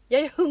hungrig.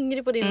 Jag är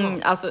hungrig på din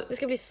mat. Alltså, det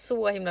ska bli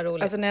så himla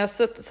roligt. Alltså när jag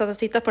satt och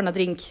tittade på den här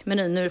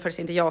drinkmenyn, nu är det faktiskt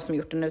inte jag som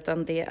gjort den,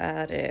 utan det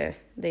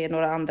är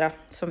några andra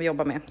som vi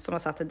jobbar med, som har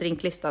satt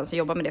drinklistan, som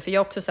jobbar med det. För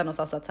jag också sen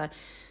någonstans att så här,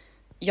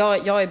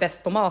 jag är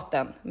bäst på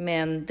maten,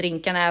 men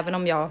drinkarna, även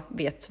om jag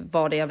vet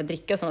vad det är jag vill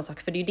dricka och sådana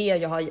saker, för det är ju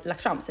det jag har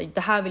lagt fram. Så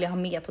det här vill jag ha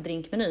med på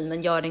drinkmenyn,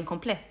 men gör den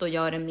komplett och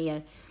gör den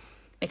mer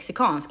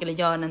mexikansk, eller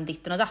gör den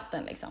ditten och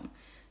datten liksom.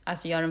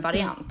 Alltså gör en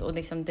variant. Och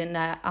liksom det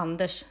när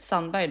Anders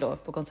Sandberg då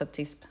på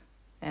Konceptism,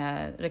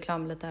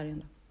 reklam lite här igen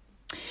då.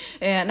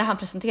 När han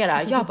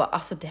presenterar, jag bara,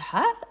 alltså det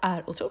här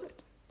är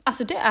otroligt.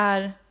 Alltså det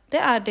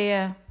är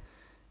det,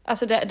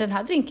 alltså den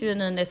här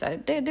drinkmenyn är så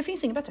här, det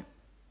finns inget bättre.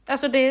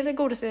 Alltså det är det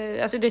godaste.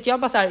 Alltså det, jag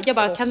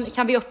bara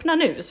kan vi öppna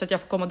nu så att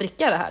jag får komma och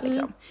dricka det här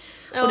liksom.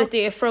 Ja. Och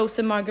det är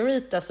frozen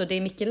margarita, så det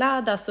är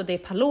micheladas och det är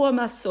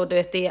palomas och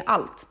det är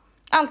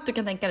allt du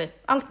kan tänka dig.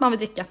 Allt man vill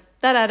dricka.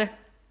 Där är det.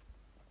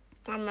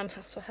 Ja, men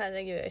alltså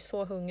herregud, jag är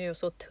så hungrig och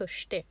så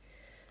törstig.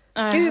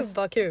 Gud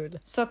vad kul.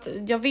 Så att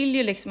jag vill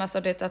ju liksom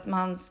alltså, att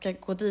man ska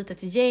gå dit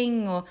ett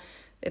gäng och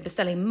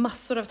beställa in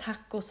massor av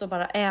tacos och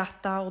bara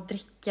äta och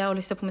dricka och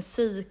lyssna på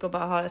musik och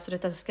bara ha så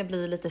att det ska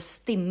bli lite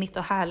stimmigt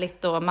och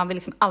härligt och man vill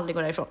liksom aldrig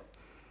gå därifrån.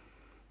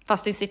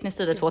 Fast din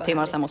sittningstid är 2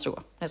 timmar och sen måste du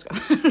gå.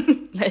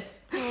 Nej.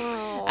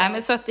 Nej,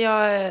 men så att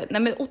jag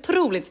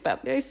otroligt spänd.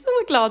 Jag är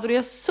så glad och jag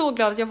är så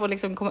glad att jag får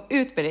liksom komma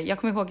ut med det. Jag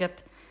kommer ihåg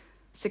att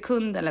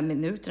sekunden eller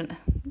minuten,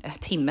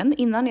 timmen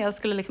innan jag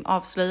skulle liksom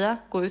avslöja,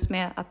 gå ut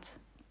med att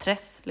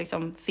Tress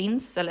liksom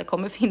finns eller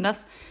kommer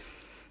finnas.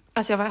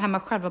 Alltså jag var hemma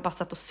själv och bara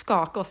satt och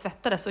skakade och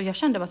svettades och jag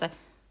kände bara så här,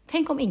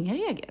 tänk om ingen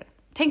reagerar.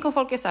 Tänk om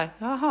folk är så här,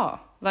 jaha,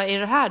 vad är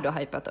det här du har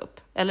hypat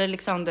upp? Eller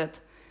liksom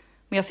det.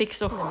 Men jag fick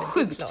så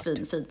sjukt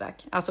fin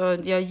feedback. Alltså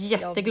jag är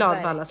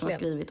jätteglad för alla som har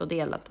skrivit och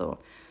delat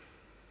och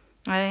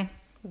nej.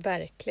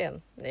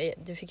 Verkligen. Nej,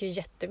 du fick ju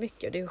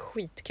jättemycket och det är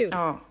skitkul.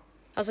 Ja.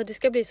 Alltså det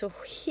ska bli så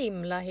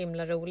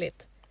himla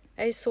roligt.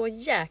 Jag är så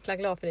jäkla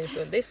glad för din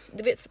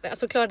skull.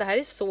 Alltså Klara, det här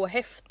är så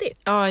häftigt.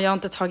 Ja, jag har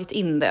inte tagit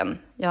in den.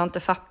 Jag har inte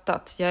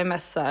fattat. Jag är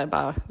mest så här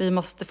bara, vi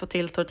måste få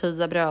till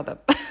tortillabröden.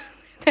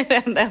 Det är det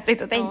enda jag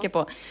sitter och tänker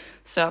på.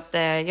 Så att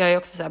jag är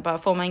också så här, bara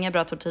får man inga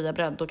bra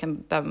tortillabröd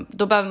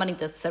då behöver man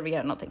inte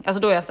servera någonting.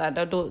 Alltså då är jag så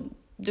här, då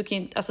du kan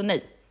inte, alltså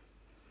nej.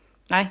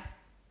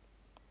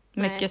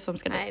 Mycket som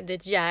ska bli. Nej, det är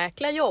ett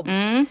jäkla jobb.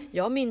 Mm.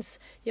 Jag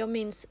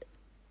minns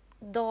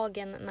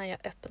dagen när jag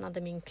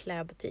öppnade min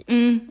klädbutik.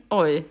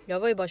 Oj. Jag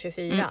var ju bara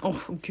 24.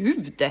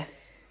 Gud.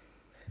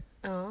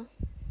 Ja.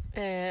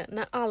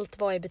 När allt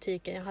var i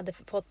butiken, jag hade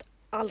fått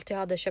allt jag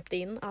hade köpt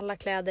in, alla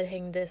kläder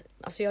hängde,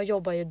 alltså jag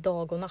jobbar ju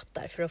dag och natt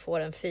där för att få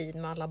den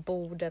fin med alla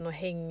borden och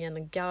hängen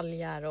och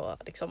galgar och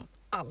liksom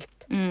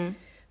allt.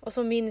 Och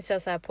så minns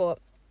jag så här på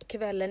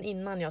kvällen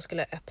innan jag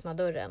skulle öppna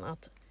dörren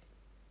att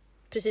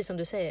precis som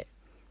du säger,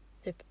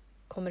 typ,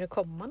 kommer det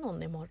komma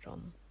någon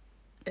imorgon?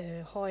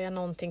 Har jag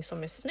någonting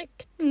som är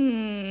snyggt?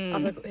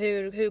 Alltså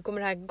hur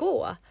kommer det här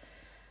gå?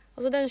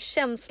 Alltså den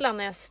känslan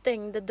när jag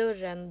stängde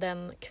dörren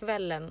den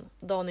kvällen,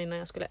 dagen innan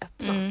jag skulle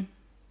öppna,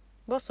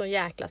 var så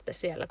jäkla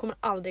speciell. Jag kommer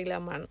aldrig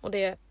glömma den. Och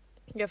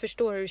jag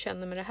förstår hur du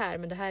känner med det här,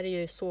 men det här är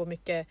ju så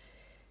mycket,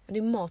 det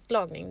är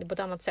matlagning, det är på ett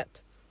annat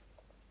sätt.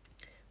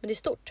 Men det är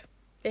stort.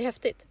 Det är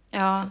häftigt.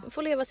 Ja.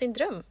 Få leva sin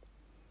dröm.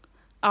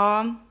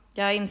 Ja,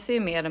 jag inser ju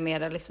mer och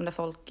mer liksom där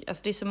folk,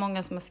 alltså det är så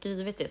många som har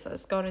skrivit det så här,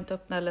 ska du inte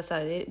öppna eller så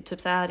här,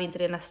 typ så här är inte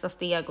det nästa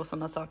steg och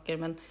sådana saker,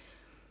 men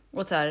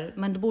och så här,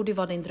 men det borde ju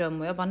vara din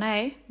dröm och jag bara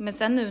nej, men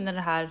sen nu när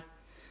det här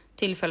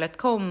tillfället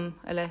kom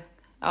eller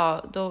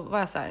ja, då var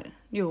jag så här,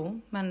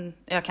 jo, men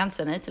jag kan inte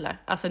säga nej till det här.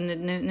 Alltså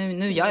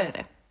nu gör jag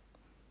det.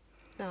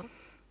 Ja.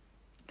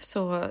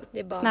 Så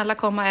snälla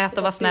komma och äta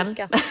och var snäll.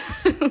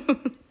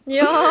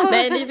 Ja.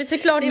 Nej, det är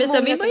såklart, men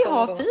sen vill man ju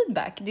ha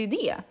feedback, det är ju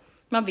det.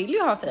 Man vill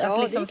ju ha feedback,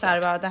 att liksom så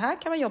här, det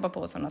här kan man jobba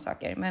på sådana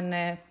saker,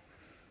 men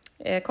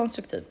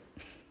konstruktiv.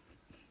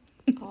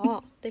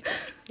 Ja, det är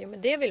klart. Ja,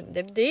 men det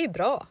är ju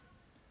bra.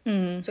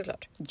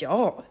 Såklart.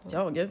 Ja,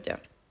 gud ja.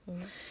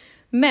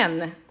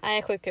 Men,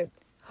 nej, sjukt kul.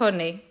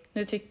 Hörni,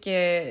 jag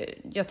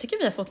tycker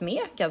vi har fått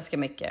med ganska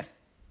mycket.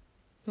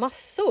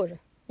 Massor.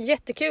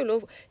 Jättekul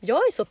och jag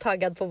är så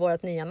taggad på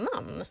vårt nya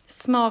namn.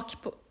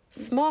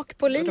 Smak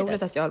på livet.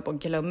 Roligt att jag höll på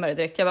att glömma det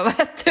direkt. Jag bara, vad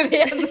hette vi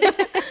igen?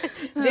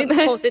 Det är inte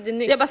så konstigt, det är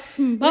nytt. Jag bara,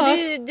 smak.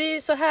 Men det är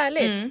ju så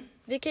härligt.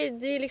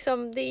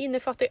 Det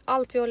innefattar ju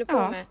allt vi håller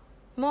på med.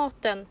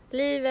 Maten,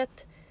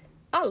 livet,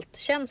 allt.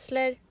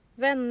 Känslor,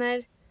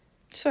 vänner.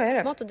 Så är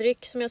det. Mat och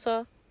dryck som jag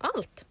sa.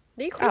 Allt.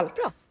 Det är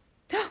skitbra.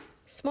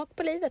 Smak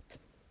på livet.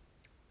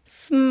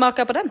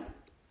 Smaka på den.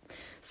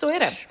 Så är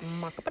det.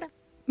 Smaka på den.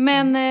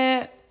 Men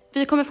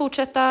vi kommer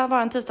fortsätta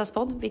vara en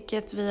tisdagspodd,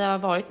 vilket vi har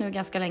varit nu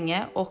ganska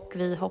länge. Och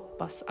vi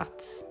hoppas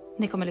att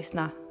ni kommer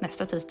lyssna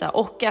nästa tisdag.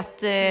 Och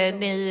att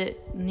ni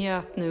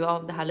njöt nu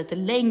av det här lite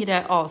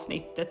längre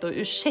avsnittet. Och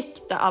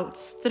ursäkta allt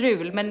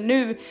strul. Men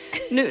nu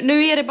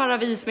är det bara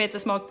vi som heter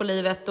Smak på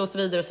livet och så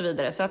vidare och så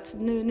vidare. Så att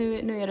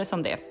nu är det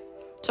som det.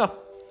 Så.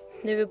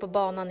 Nu är vi på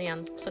banan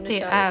igen. Så nu det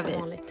kör vi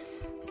som vanligt.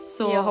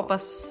 Så jag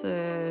hoppas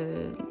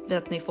vi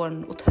att ni får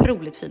en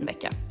otroligt fin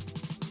vecka.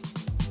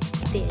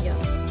 Det gör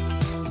vi.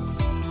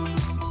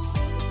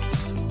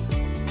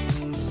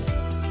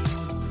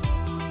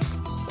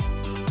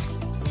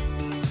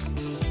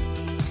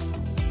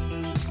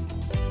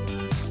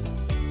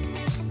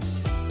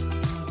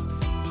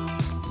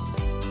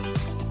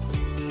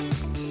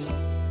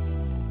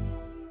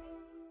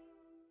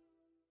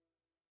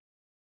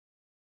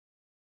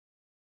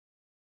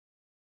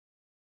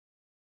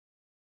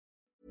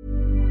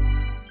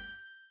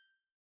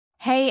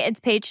 Hey, it's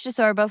Paige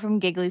DeSorbo from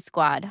Giggly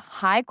Squad.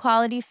 High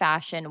quality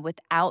fashion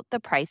without the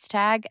price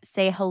tag.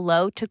 Say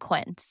hello to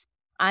Quince.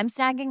 I'm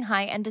snagging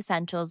high-end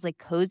essentials like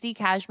cozy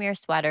cashmere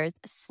sweaters,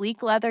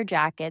 sleek leather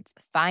jackets,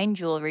 fine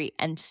jewelry,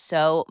 and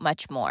so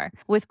much more.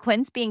 With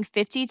Quince being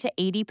 50 to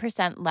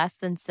 80% less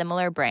than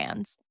similar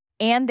brands.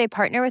 And they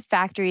partner with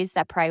factories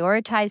that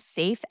prioritize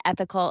safe,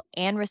 ethical,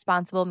 and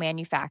responsible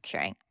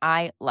manufacturing.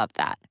 I love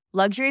that.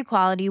 Luxury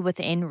quality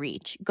within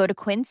reach. Go to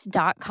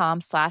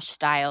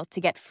quince.com/style to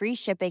get free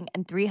shipping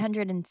and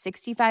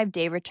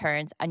 365-day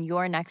returns on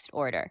your next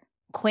order.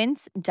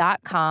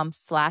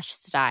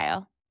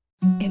 Quince.com/style.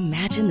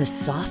 Imagine the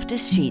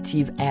softest sheets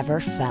you've ever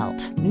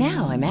felt.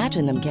 Now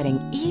imagine them getting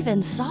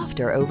even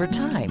softer over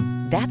time.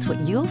 That's what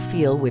you'll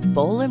feel with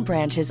Boll &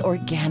 Branch's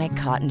organic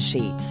cotton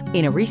sheets.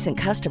 In a recent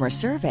customer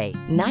survey,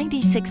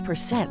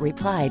 96%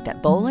 replied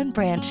that Boll &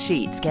 Branch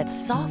sheets get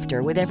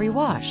softer with every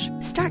wash.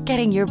 Start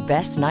getting your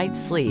best night's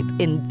sleep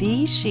in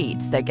these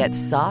sheets that get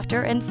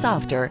softer and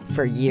softer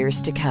for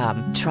years to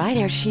come. Try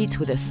their sheets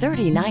with a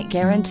 30-night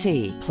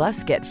guarantee.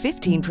 Plus, get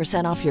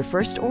 15% off your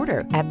first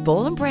order at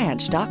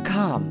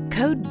bollandbranch.com.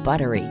 Code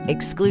BUTTERY.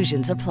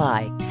 Exclusions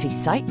apply. See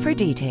site for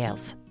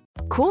details.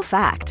 Cool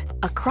fact,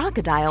 a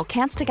crocodile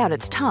can't stick out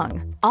its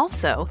tongue.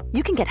 Also,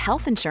 you can get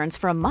health insurance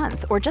for a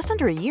month or just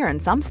under a year in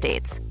some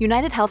states.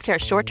 United Healthcare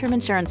short-term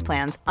insurance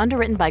plans,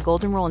 underwritten by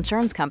Golden Rule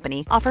Insurance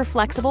Company, offer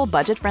flexible,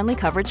 budget-friendly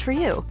coverage for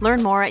you.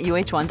 Learn more at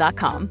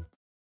uh1.com.